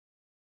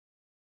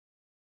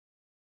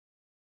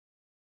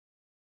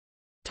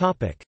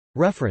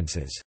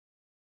 References.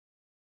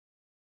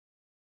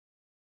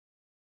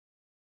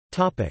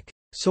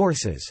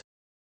 Sources.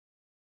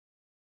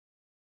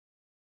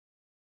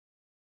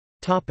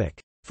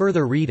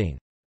 Further reading.